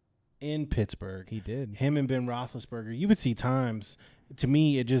 in Pittsburgh. He did. Him and Ben Roethlisberger. You would see times. To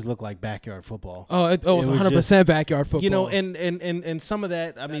me, it just looked like backyard football. It was 100% backyard football. You know, and some of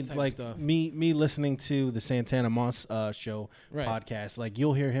that. I mean, like me listening to the Santana Moss show podcast. Like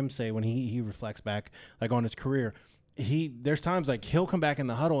you'll hear him say when he reflects back like on his career. There's times like he'll come back in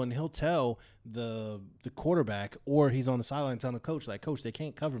the huddle and he'll tell the quarterback, or he's on the sideline telling the coach, like, Coach, they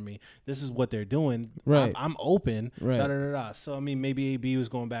can't cover me. This is what they're doing. Right. I'm open. Right. Da, da, da, da. So I mean, maybe AB was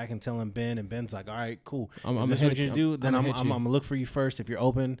going back and telling Ben, and Ben's like, all right, cool. I'm this is what you do. Then I'm gonna look for you first. If you're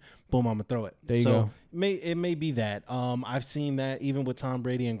open, boom, I'm gonna throw it. There you go. It may be that. I've seen that even with Tom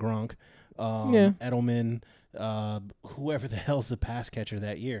Brady and Gronk, Edelman, whoever the hell's the pass catcher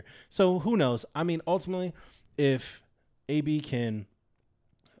that year. So who knows? I mean, ultimately, if AB can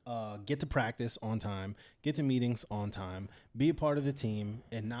get to practice on time, get to meetings on time, be a part of the team,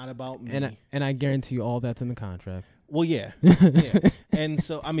 and not about me. And I guarantee you all that's in the contract. Well, yeah. Yeah. And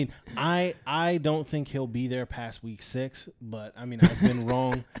so, I mean, I don't think he'll be there past week 6, but, I mean, I've been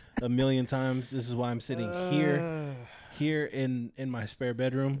wrong a million times. This is why I'm sitting here in my spare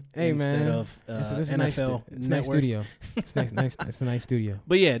bedroom instead of NFL It's a nice studio. It's nice. It's a nice studio.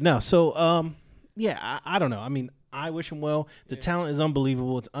 But, yeah, no. So, yeah, I don't know. I mean, I wish him well. The talent is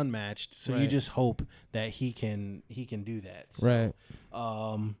unbelievable. It's unmatched. So you just hope that he can do that. So,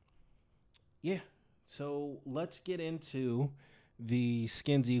 right. Yeah. So let's get into the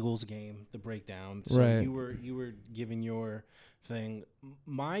Skins-Eagles game, the breakdown. So you were giving your thing.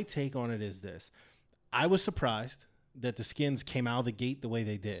 My take on it is this. I was surprised that the Skins came out of the gate the way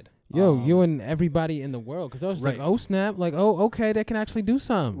they did. You and everybody in the world, because I was like, oh, snap. Like, oh, okay, they can actually do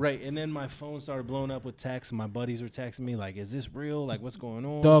something. Right. And then my phone started blowing up with texts, and my buddies were texting me, like, is this real? Like, what's going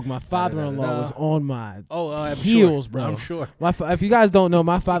on? Dog, my father-in-law was on my I'm heels, sure. bro. I'm sure. If you guys don't know,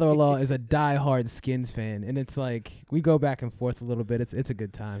 my father-in-law is a diehard Skins fan, and it's like we go back and forth a little bit. It's a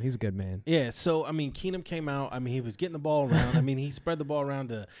good time. He's a good man. Yeah, so, I mean, Keenum came out. I mean, he was getting the ball around. I mean, he spread the ball around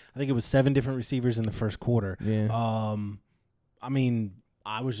to, I think it was 7 different receivers in the first quarter. Yeah. I mean,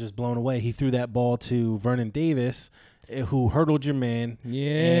 I was just blown away. He threw that ball to Vernon Davis, who hurdled your man.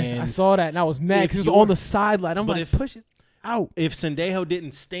 Yeah, I saw that, and I was mad because he was on the sideline. I'm like, push it out. If Sendejo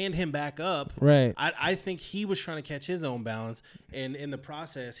didn't stand him back up, right, I think he was trying to catch his own balance, and in the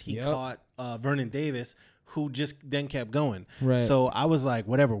process, he caught Vernon Davis, who just then kept going. Right. So I was like,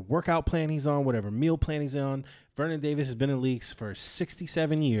 whatever workout plan he's on, whatever meal plan he's on, Vernon Davis has been in leagues for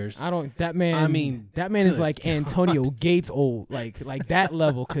 67 years. That man is like Antonio Gates old, like that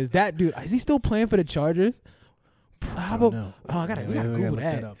level. Because that dude, is he still playing for the Chargers? I don't know. We gotta Google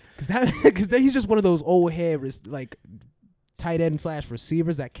that. Because he's just one of those old head like tight end /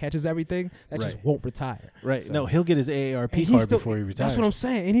 receivers that catches everything that just won't retire. Right. So, no, he'll get his AARP card before he retires. That's what I'm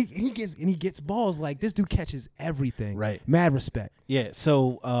saying. And he gets balls. Like, this dude catches everything. Right. Mad respect. Yeah.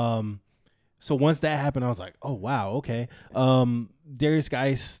 So so once that happened, I was like, oh wow, okay. Darius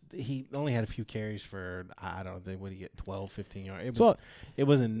Geis, he only had a few carries for, I don't know, what did he get, 12, 15 yards? It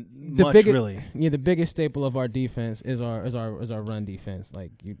wasn't much, really. Yeah, the biggest staple of our defense is our run defense.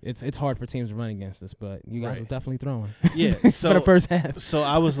 Like, it's hard for teams to run against us, but you guys were definitely throwing. Yeah, so for the first half. So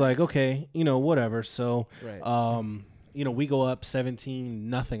I was like, okay, whatever. So, we go up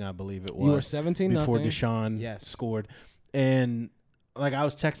 17-0, I believe it was. You were 17-0 before Deshaun scored, and like I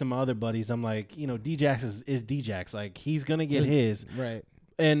was texting my other buddies, I'm like, D-Jax is D-Jax. Like, he's going to get his. Right.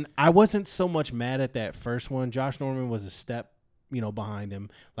 And I wasn't so much mad at that first one. Josh Norman was a step, behind him,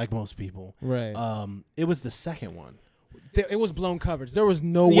 like most people. Right. It was the second one. It was blown coverage. There was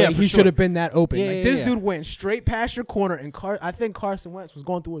no way he should have been that open. Yeah, this dude went straight past your corner, and I think Carson Wentz was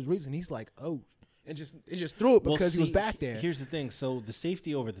going through his reason. He's like, oh, and just threw it because he was back there. Here's the thing. So the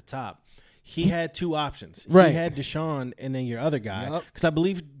safety over the top, he had two options. Right. He had Deshaun and then your other guy. Because I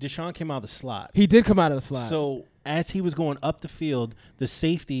believe Deshaun came out of the slot. He did come out of the slot. So as he was going up the field, the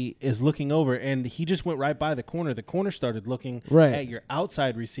safety is looking over, and he just went right by the corner. The corner started looking at your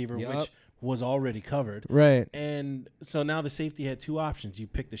outside receiver, which was already covered. Right. And so now the safety had two options. You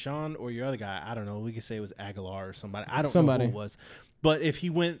pick Deshaun or your other guy. I don't know. We could say it was Aguilar or somebody. I don't know who it was. But if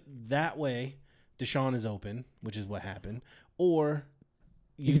he went that way, Deshaun is open, which is what happened. Or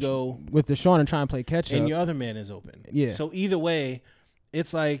you go with Deshaun and try and play catch up, and your other man is open. Yeah. So either way,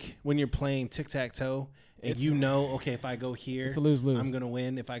 it's like when you're playing tic-tac-toe, and okay, if I go here, it's a lose-lose. I'm gonna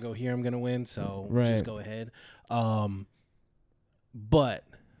win. If I go here, I'm gonna win. So right. just go ahead. But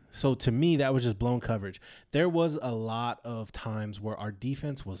so to me, that was just blown coverage. There was a lot of times where our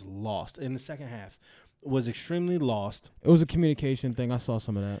defense was lost in the second half. Was extremely lost. It was a communication thing. I saw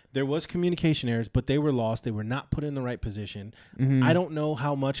some of that. There was communication errors, but they were lost. They were not put in the right position. Mm-hmm. I don't know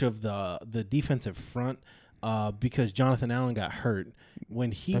how much of the defensive front, because Jonathan Allen got hurt.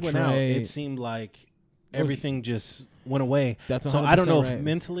 When he went out, it seemed like everything just went away. So I don't know right. if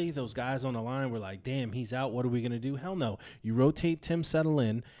mentally those guys on the line were like, damn, he's out. What are we going to do? Hell no. You rotate Tim Settle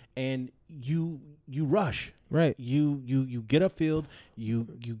in, and you rush. Right. You get upfield. You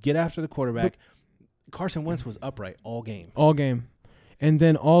get after the quarterback. Carson Wentz was upright all game. All game. And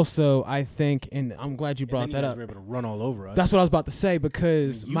then also, I think, and I'm glad you brought that up. Were able to run all over us. That's what I was about to say,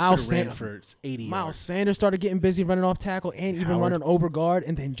 because Miles Sanders started getting busy running off tackle and even running over guard,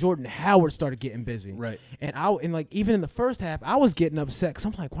 and then Jordan Howard started getting busy. Right. And like even in the first half, I was getting upset because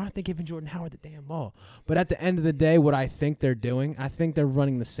I'm like, why aren't they giving Jordan Howard the damn ball? But at the end of the day, what I think they're doing, I think they're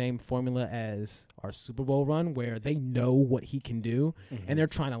running the same formula as our Super Bowl run, where they know what he can do, and they're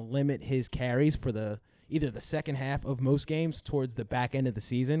trying to limit his carries for either the second half of most games towards the back end of the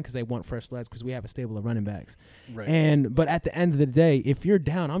season, because they want fresh legs because we have a stable of running backs. Right. But at the end of the day, if you're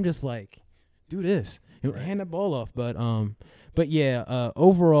down, I'm just like, do this, hand the ball off. But yeah,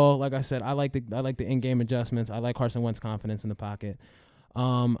 overall, like I said, I like the in-game adjustments. I like Carson Wentz's confidence in the pocket.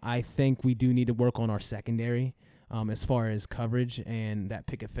 I think we do need to work on our secondary. As far as coverage and that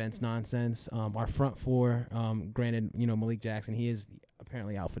picket fence nonsense. Our front four, granted, Malik Jackson, he is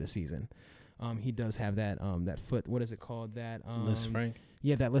apparently out for the season. He does have that foot. What is it called? That Lisfranc.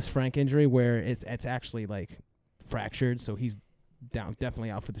 Yeah, that Lisfranc injury where it's actually like fractured, so he's definitely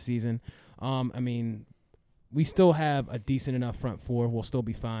out for the season. I mean, we still have a decent enough front four. We'll still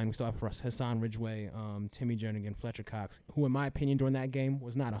be fine. We still have Hassan Ridgeway, Timmy Jernigan, Fletcher Cox, who in my opinion during that game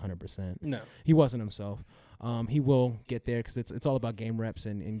was not 100%. No, he wasn't himself. He will get there because it's all about game reps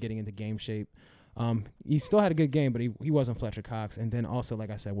and getting into game shape. He still had a good game, but he wasn't Fletcher Cox. And then also, like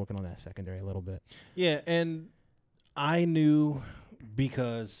I said, working on that secondary a little bit. Yeah, and I knew,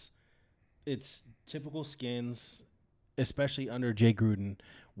 because it's typical Skins, especially under Jay Gruden,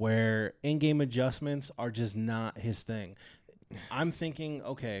 where in-game adjustments are just not his thing. I'm thinking,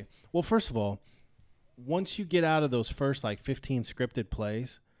 okay, well, first of all, once you get out of those first 15 scripted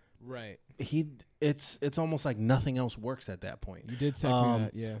plays, right, it's almost like nothing else works at that point. You did text me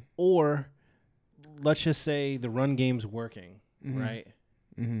that, yeah. Or let's just say the run game's working, right?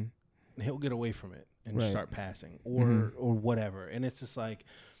 Mm-hmm. He'll get away from it and right. start passing or whatever. And it's just like,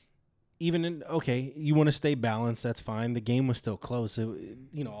 you want to stay balanced, that's fine. The game was still close. All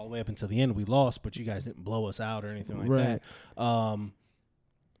the way up until the end we lost, but you guys didn't blow us out or anything like right. that.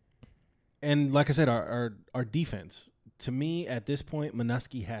 And like I said, our defense, to me at this point,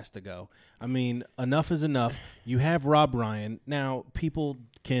 Manusky has to go. I mean, enough is enough. You have Rob Ryan. Now, people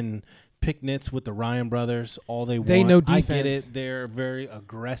can pick nits with the Ryan brothers all they want. They know defense. I get it. They're very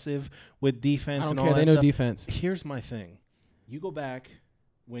aggressive with defense and all that stuff. They know defense. Here's my thing. You go back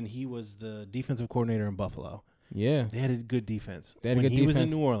when he was the defensive coordinator in Buffalo. Yeah. They had a good defense. When he was in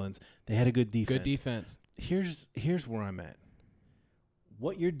New Orleans, they had a good defense. Good defense. Here's where I'm at.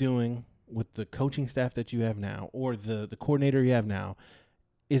 What you're doing with the coaching staff that you have now, or the coordinator you have now,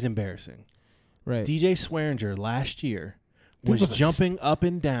 is embarrassing. Right. DJ Swearinger last year was jumping up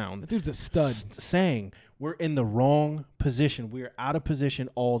and down. That dude's a stud. Saying we're in the wrong position. We're out of position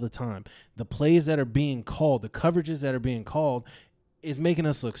all the time. The plays that are being called, the coverages that are being called, is making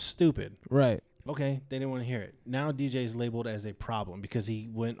us look stupid. Right. Okay, they didn't want to hear it. Now DJ is labeled as a problem because he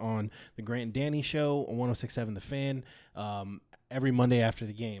went on the Grant and Danny show on 106.7 The Fan every Monday after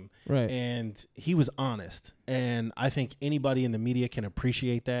the game. Right. And he was honest. And I think anybody in the media can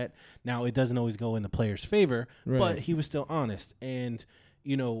appreciate that. Now, it doesn't always go in the player's favor, right. but he was still honest. And,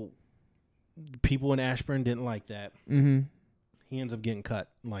 people in Ashburn didn't like that. Mm-hmm. He ends up getting cut.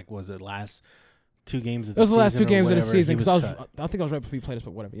 Was it last 2 games of It the season? was the last 2 games of the season because I think I was right before we played this,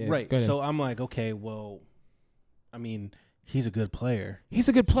 but whatever. Yeah, right. So I'm like, okay, well, I mean, he's a good player. He's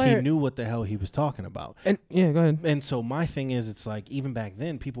a good player. He knew what the hell he was talking about. And yeah, go ahead. And so my thing is, it's like, even back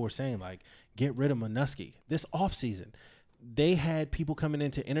then, people were saying, get rid of Manusky. This offseason, they had people coming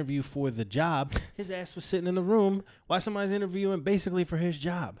in to interview for the job. His ass was sitting in the room while somebody's interviewing basically for his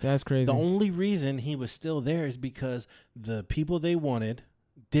job. That's crazy. The only reason he was still there is because the people they wanted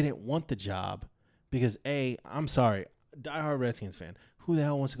didn't want the job because, I'm sorry, diehard Redskins fan, who the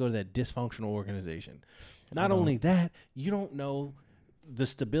hell wants to go to that dysfunctional organization? Not only that, you don't know the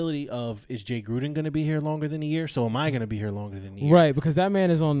stability of, is Jay Gruden going to be here longer than a year? So am I going to be here longer than a year? Right, because that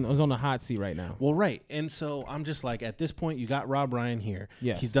man is on the hot seat right now. Well, right. And so I'm just like, at this point, you got Rob Ryan here.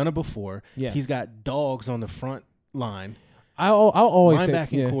 Yes. He's done it before. Yes. He's got dogs on the front line. I'll always say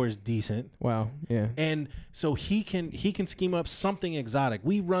linebacking core is decent. Wow, yeah. And so he can scheme up something exotic.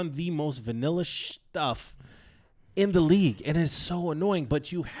 We run the most vanilla stuff in the league, and it's so annoying,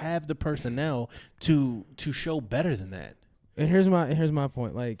 but you have the personnel to show better than that. And here's my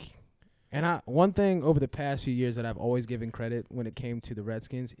point. Like, one thing over the past few years that I've always given credit when it came to the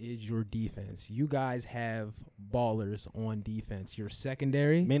Redskins is your defense. You guys have ballers on defense. Your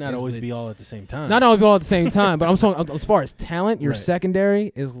secondary may not always be all at the same time. Not always be all at the same time, but I'm saying as far as talent, your right.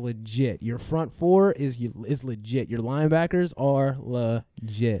 secondary is legit. Your front four is legit. Your linebackers are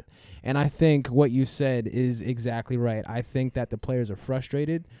legit. And I think what you said is exactly right. I think that the players are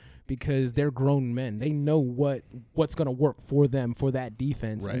frustrated because they're grown men. They know what's going to work for them for that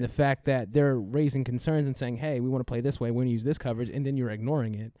defense. Right. And the fact that they're raising concerns and saying, hey, we want to play this way, we want to use this coverage, and then you're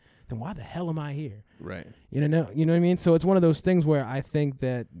ignoring it, then why the hell am I here? Right. You know what I mean? So it's one of those things where I think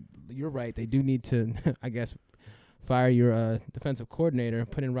that you're right. They do need to, I guess, fire your defensive coordinator,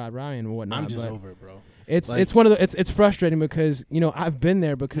 put in Rob Ryan and whatnot. I'm just over it, bro. It's one of the it's frustrating because I've been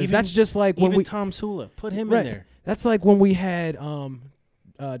there because that's just like when we Tom Sula put him right, in there. That's like when we had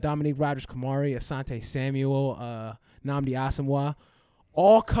Dominique Rodgers-Kamari, Asante Samuel, Nnamdi Asomugha,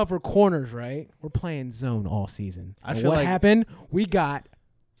 all cover corners. Right, we're playing zone all season. I feel what happened? We got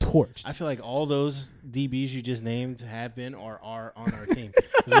torched. I feel like all those DBs you just named have been or are on our team.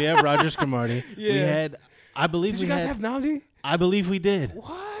 We have Rodgers-Kamari. Yeah. We had. I believe Did you guys have Nnamdi? I believe we did.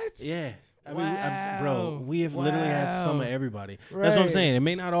 What? Yeah. I Wow. mean, bro, we have literally had some of everybody. Right. That's what I'm saying. It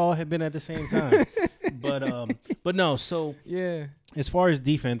may not all have been at the same time, but no. So yeah. As far as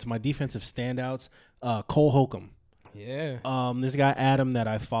defense, my defensive standouts, Cole Holcomb. Yeah. This guy Adam that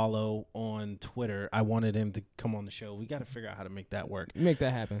I follow on Twitter, I wanted him to come on the show. We got to figure out how to make that work. Make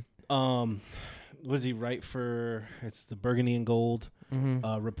that happen. Was he right for? It's the Burgundy and Gold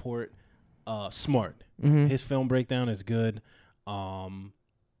report. Smart. Mm-hmm. His film breakdown is good.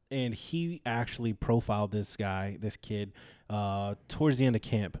 And he actually profiled this kid, towards the end of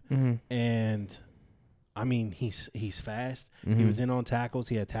camp. Mm-hmm. And I mean, he's fast. Mm-hmm. He was in on tackles.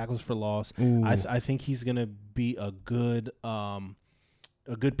 He had tackles for loss. I think he's gonna be a good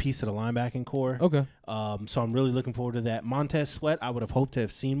piece of the linebacking core. Okay. So I'm really looking forward to that. Montez Sweat, I would have hoped to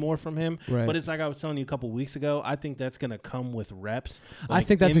have seen more from him. Right. But it's like I was telling you a couple weeks ago, I think that's going to come with reps. I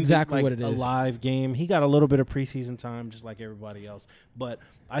think that's exactly what it is. A live game. He got a little bit of preseason time just like everybody else. But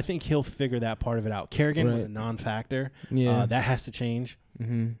I think he'll figure that part of it out. Kerrigan was a non-factor. Yeah. That has to change.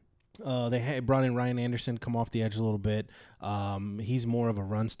 Mm-hmm. They brought in Ryan Anderson, come off the edge a little bit. He's more of a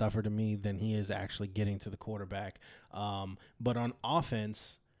run stuffer to me than he is actually getting to the quarterback. But on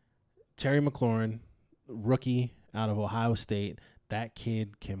offense, Terry McLaurin, rookie out of Ohio State, that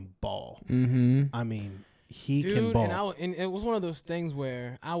kid can ball. Mm-hmm. I mean, he can ball. And it was one of those things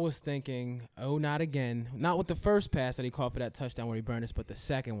where I was thinking, oh, not again. Not with the first pass that he caught for that touchdown where he burned us, but the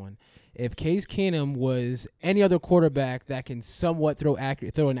second one. If Case Keenum was any other quarterback that can somewhat throw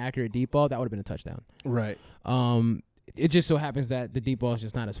an accurate deep ball, that would have been a touchdown. Right. It just so happens that the deep ball is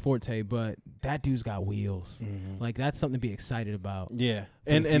just not his forte, but that dude's got wheels. Mm-hmm. Like, that's something to be excited about. Yeah.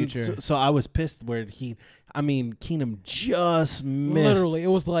 And so I was pissed where Keenum just missed. Literally, it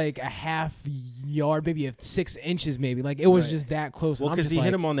was like a half yard, maybe 6 inches, maybe. Like, it was just that close. Well, because he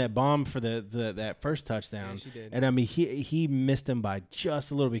hit him on that bomb for that first touchdown. Yeah, she did. And, I mean, he missed him by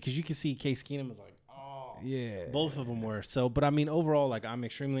just a little bit because you can see Case Keenum was like, yeah. Both of them were. So, but I mean, overall, like, I'm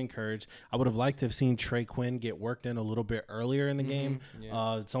extremely encouraged. I would have liked to have seen Trey Quinn get worked in a little bit earlier in the game.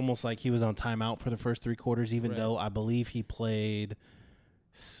 Yeah. It's almost like he was on timeout for the first 3 quarters, even though I believe he played,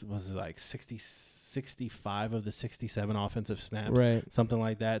 was it like 65 of the 67 offensive snaps, something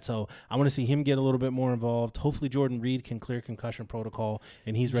like that. So I want to see him get a little bit more involved. Hopefully Jordan Reed can clear concussion protocol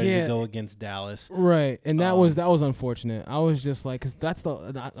and he's ready to go against Dallas. Right, and that was unfortunate. I was just like, because that's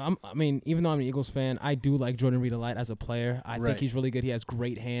I mean, even though I'm an Eagles fan, I do like Jordan Reed a lot as a player. I think he's really good. He has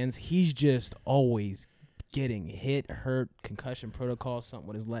great hands. He's just always getting hit, hurt, concussion protocol, something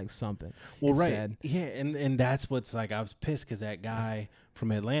with his legs, something. Well, it's right. sad. Yeah, and that's what's like, I was pissed because that guy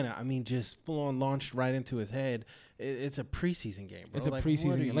from Atlanta, I mean, just full on launched right into his head. It's a preseason game, bro. It's a like,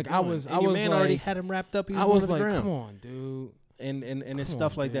 preseason game. Like, I was your man already had him wrapped up. I was like, come on, dude. And it's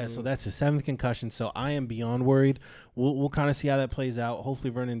stuff like that. So that's his 7th concussion. So I am beyond worried. We'll kind of see how that plays out. Hopefully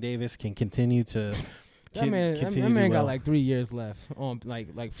Vernon Davis can continue to. That man got like 3 years left on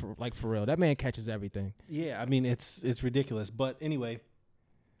for real. That man catches everything. Yeah, I mean it's ridiculous. But anyway,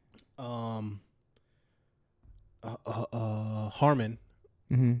 Harmon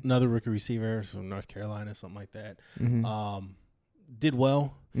another rookie receiver from North Carolina, something like that. Mm-hmm. Did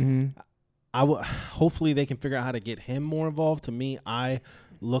well. Mm-hmm. Hopefully they can figure out how to get him more involved. To me, I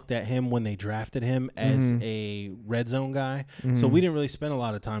looked at him when they drafted him as a red zone guy. So we didn't really spend a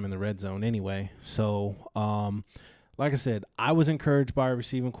lot of time in the red zone anyway. So, like I said, I was encouraged by our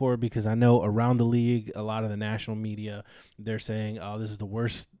receiving core because I know around the league, a lot of the national media, they're saying, oh, this is the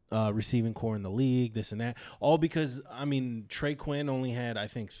worst receiving core in the league, this and that. All because, I mean, Trey Quinn only had, I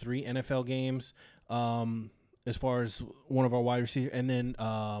think, 3 NFL games as far as one of our wide receivers. And then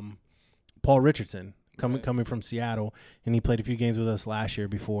Paul Richardson coming from Seattle, and he played a few games with us last year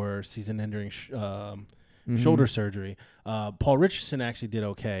before season-ending shoulder surgery. Paul Richardson actually did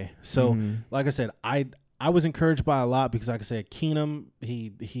okay. So, like I said, I was encouraged by a lot because, like I said, Keenum,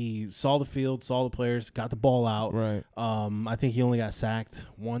 he saw the field, saw the players, got the ball out. Right. I think he only got sacked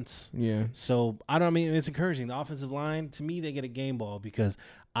once. Yeah. So, I mean, it's encouraging. The offensive line, to me, they get a game ball because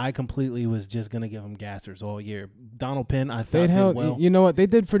I completely was just going to give them gassers all year. Donald Penn, I thought did well. You know what? They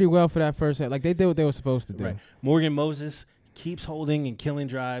did pretty well for that first half. Like, they did what they were supposed to do. Right. Morgan Moses keeps holding and killing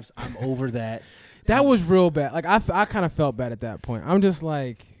drives. I'm over that. That was real bad. Like, I kind of felt bad at that point. I'm just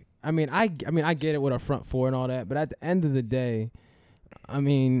like, I mean, I get it with our front four and all that, but at the end of the day, I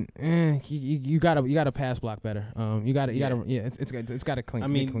mean, you gotta pass block better. It's gotta clean. I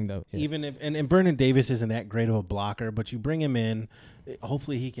mean, get cleaned up. Yeah. Even if and Vernon Davis isn't that great of a blocker, but you bring him in,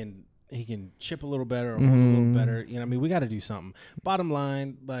 hopefully he can chip a little better or hold a little better. You know, I mean, we got to do something. Bottom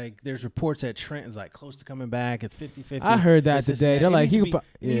line, like, there's reports that Trent is like close to coming back. It's 50-50. I heard that today. They're like, he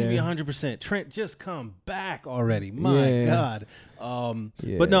needs to be 100%. Trent, just come back already. My God.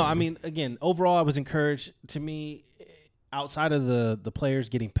 But no, I mean, again, overall, I was encouraged. To me, outside of the players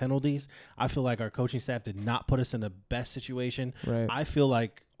getting penalties, I feel like our coaching staff did not put us in the best situation. Right. I feel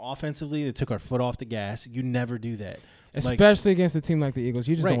like offensively, they took our foot off the gas. You never do that. Especially against a team like the Eagles.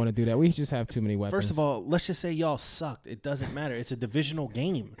 You just don't want to do that. We just have too many weapons. First of all, let's just say y'all sucked. It doesn't matter. It's a divisional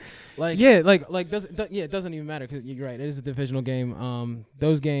game. Like, it doesn't even matter because you're right. It is a divisional game.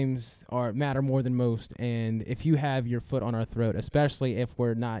 Those games matter more than most. And if you have your foot on our throat, especially if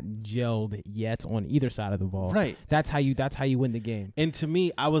we're not gelled yet on either side of the ball, right? That's how you win the game. And to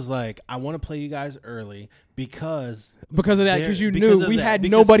me, I was like, I want to play you guys early because of that. Because you knew we had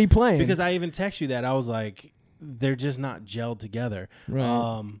nobody playing. Because I even text you that. I was like, they're just not gelled together.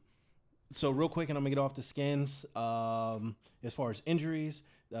 Right. So real quick, and I'm going to get off the Skins. As far as injuries,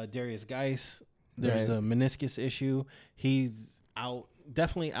 Darius Geis, there's a meniscus issue. He's out,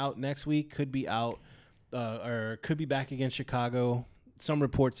 definitely out next week. Could be out or could be back against Chicago. Some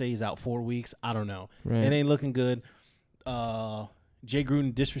reports say he's out 4 weeks. I don't know. Right. It ain't looking good. Jay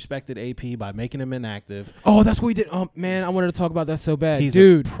Gruden disrespected AP by making him inactive. Oh, that's what he did. Oh, man, I wanted to talk about that so bad. He's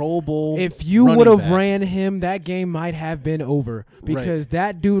Dude, a Pro Bowl if you would have back. ran him, that game might have been over. Because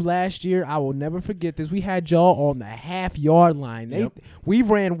that dude last year, I will never forget this. We had y'all on the half-yard line. We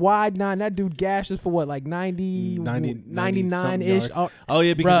ran wide 9. That dude gashed us for what, like 99-ish? Oh,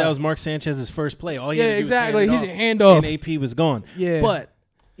 yeah, because that was Mark Sanchez's first play. All he had to do exactly. was hand off. And AP was gone. Yeah. But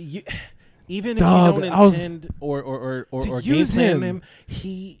even if you don't intend or game plan him,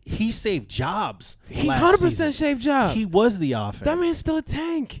 he saved jobs. He 100% saved jobs. He was the offense. That man's still a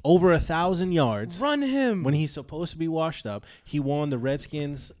tank. Over 1,000 yards. Run him when he's supposed to be washed up. He won the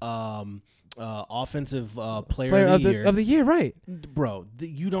Redskins offensive player of the year, right? Bro,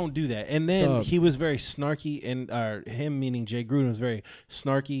 you don't do that. And then he was very snarky, and him meaning Jay Gruden was very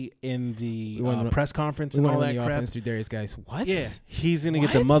snarky in the press conference and all that crap. Through Darius Geis. What? Yeah, he's gonna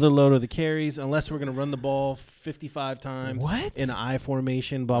get the mother load of the carries unless we're gonna run the ball 55 times. What? In an I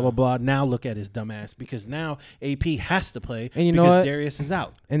formation, blah blah blah. Now look at his dumbass because now AP has to play and because Darius is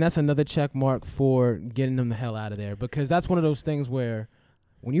out. And that's another check mark for getting him the hell out of there because that's one of those things where,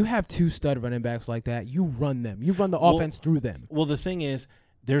 when you have 2 stud running backs like that, you run them. You run the offense through them. Well, the thing is,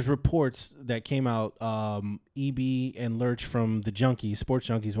 there's reports that came out, EB and Lurch from the Junkies, Sports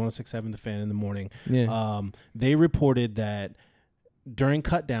Junkies, 106.7 The Fan in the morning. Yeah. They reported that during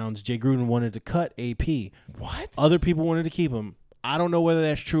cutdowns, Jay Gruden wanted to cut AP. What? Other people wanted to keep him. I don't know whether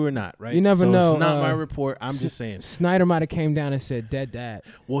that's true or not, right? You never know. It's not my report. I'm just saying. Snyder might have came down and said, "Dead that."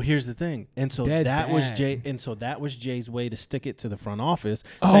 Well, here's the thing, and so that was Jay's way to stick it to the front office.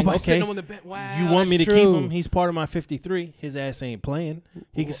 Oh, saying, by sitting him on the bench. Wow, you want me to keep him? He's part of my 53. His ass ain't playing.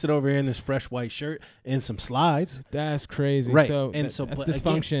 He can sit over here in this fresh white shirt and some slides. That's crazy. Right. So and so that's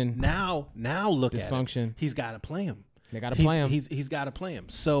dysfunction. Again, now look dysfunction. At it. He's got to play him. They got to play him. He's got to play him.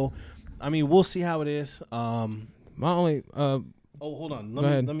 So, I mean, we'll see how it is. My only. Oh, hold on.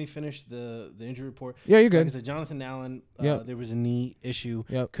 Let me finish the injury report. Yeah, you're good. Like I said, Jonathan Allen, there was a knee issue.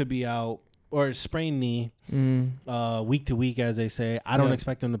 Yep. Could be out or sprained knee, week to week, as they say. I don't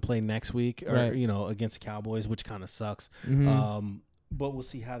expect him to play next week, or against the Cowboys, which kind of sucks. But we'll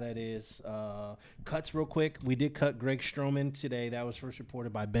see how that is. Cuts real quick. We did cut Greg Stroman today. That was first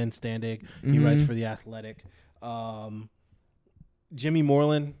reported by Ben Standig. He writes for The Athletic. Jimmy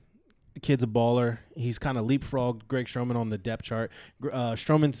Moreland, the kid's a baller. He's kind of leapfrogged Greg Stroman on the depth chart.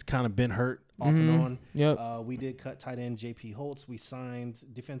 Stroman's kind of been hurt off and on. Yep. We did cut tight end J.P. Holtz. We signed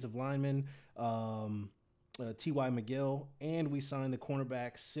defensive lineman T.Y. McGill, and we signed the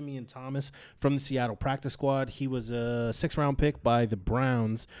cornerback Simeon Thomas from the Seattle practice squad. He was a 6th-round pick by the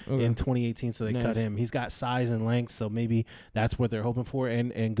Browns in 2018, so they cut him. He's got size and length, so maybe that's what they're hoping for,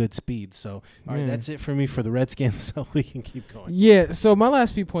 and good speed. So, all right, that's it for me for the Redskins, so we can keep going. Yeah, so my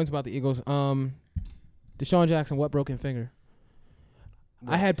last few points about the Eagles. Deshaun Jackson, what broken finger?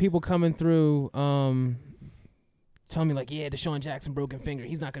 I had people coming through telling me, like, yeah, Deshaun Jackson, broken finger.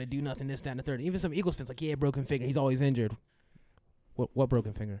 He's not going to do nothing, this, that, and the third. Even some Eagles fans like, yeah, broken finger. He's always injured. What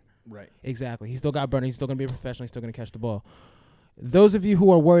broken finger? Right. Exactly. He's still got burner. He's still going to be a professional. He's still going to catch the ball. Those of you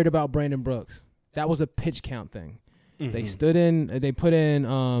who are worried about Brandon Brooks, that was a pitch count thing. They put in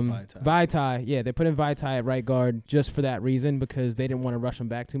Vaitai. Yeah, they put in Vaitai at right guard just for that reason, because they didn't want to rush him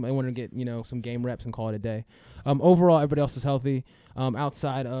back too much. They wanted to get, some game reps and call it a day. Overall, everybody else is healthy.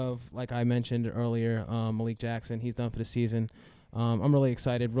 Outside of, like I mentioned earlier, Malik Jackson, he's done for the season. I'm really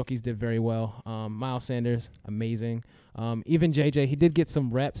excited. Rookies did very well. Miles Sanders, amazing. Even JJ, he did get some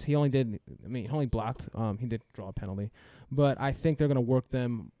reps. He only blocked. He did draw a penalty. But I think they're going to work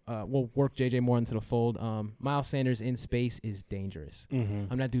them. We'll work JJ more into the fold. Miles Sanders in space is dangerous.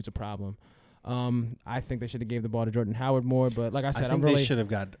 That dude's a problem. I think they should have gave the ball to Jordan Howard more. But like I said, they should have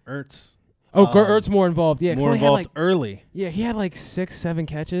got Ertz. Oh, Ertz more involved. Yeah, more involved early. Yeah, he had like 6-7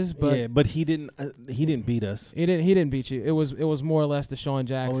 catches. But but he didn't beat us. He didn't beat you. It was more or less Deshaun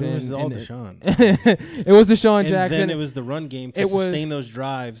Jackson. It was all Deshaun. It was Deshaun Jackson. And then it was the run game to sustain those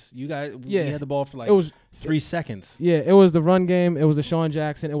drives. You guys, we had the ball for like 3 seconds. Yeah, it was the run game. It was Deshaun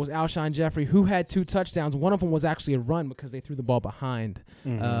Jackson. It was Alshon Jeffrey, who had 2 touchdowns. One of them was actually a run because they threw the ball behind.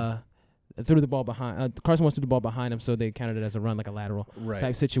 Carson Wentz threw the ball behind him, so they counted it as a run, like a lateral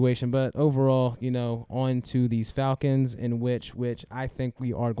type situation. But overall, on to these Falcons, in which I think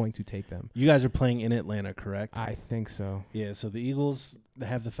we are going to take them. You guys are playing in Atlanta, correct? I think so. Yeah, so the Eagles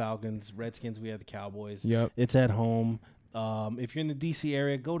have the Falcons, Redskins, we have the Cowboys. Yep. It's at home. If you're in the D.C.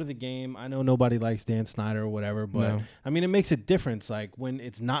 area, go to the game. I know nobody likes Dan Snyder or whatever, but, I mean, it makes a difference, like, when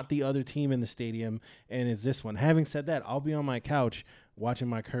it's not the other team in the stadium and it's this one. Having said that, I'll be on my couch watching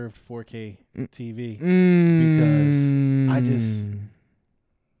my curved 4K TV because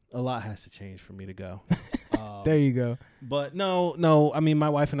a lot has to change for me to go. There you go. But no, I mean, my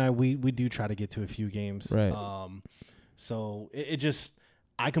wife and I, we do try to get to a few games. Right. So it just...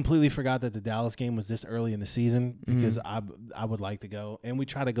 I completely forgot that the Dallas game was this early in the season because I would like to go, and we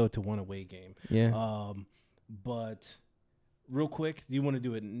try to go to one away game. Yeah. But real quick, do you want to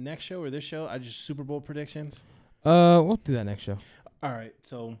do it next show or this show? Super Bowl predictions. We'll do that next show. All right.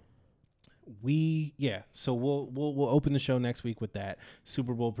 So we'll open the show next week with that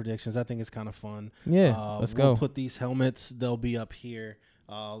Super Bowl predictions. I think it's kind of fun. Yeah. Let's go. We'll put these helmets. They'll be up here.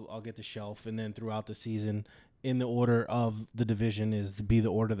 I'll get the shelf, and then throughout the season, in the order of the division is to be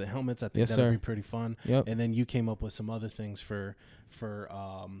the order of the helmets. I think that'll be pretty fun. Yep. And then you came up with some other things for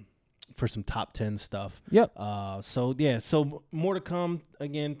some top 10 stuff. Yep. So more to come.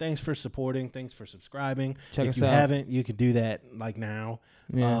 Again, thanks for supporting. Thanks for subscribing. Check us out. If you haven't, you could do that like now.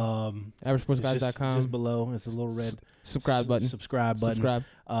 Yeah. AverageSportsGuys.com. Just below, it's a little red subscribe button.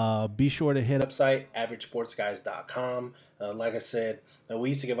 Be sure to hit website AverageSportsGuys.com. Like I said, we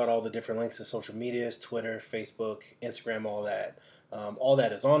used to give out all the different links to social medias, Twitter, Facebook, Instagram, all that. All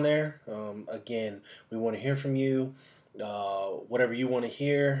that is on there. Again, we want to hear from you. Whatever you want to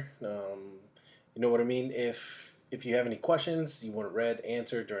hear. You know what I mean? If you have any questions you want it read,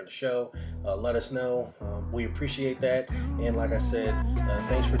 answered during the show, let us know. We appreciate that. And like I said,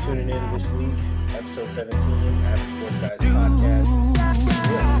 thanks for tuning in this week. Episode 17, Average Sports Guys Podcast.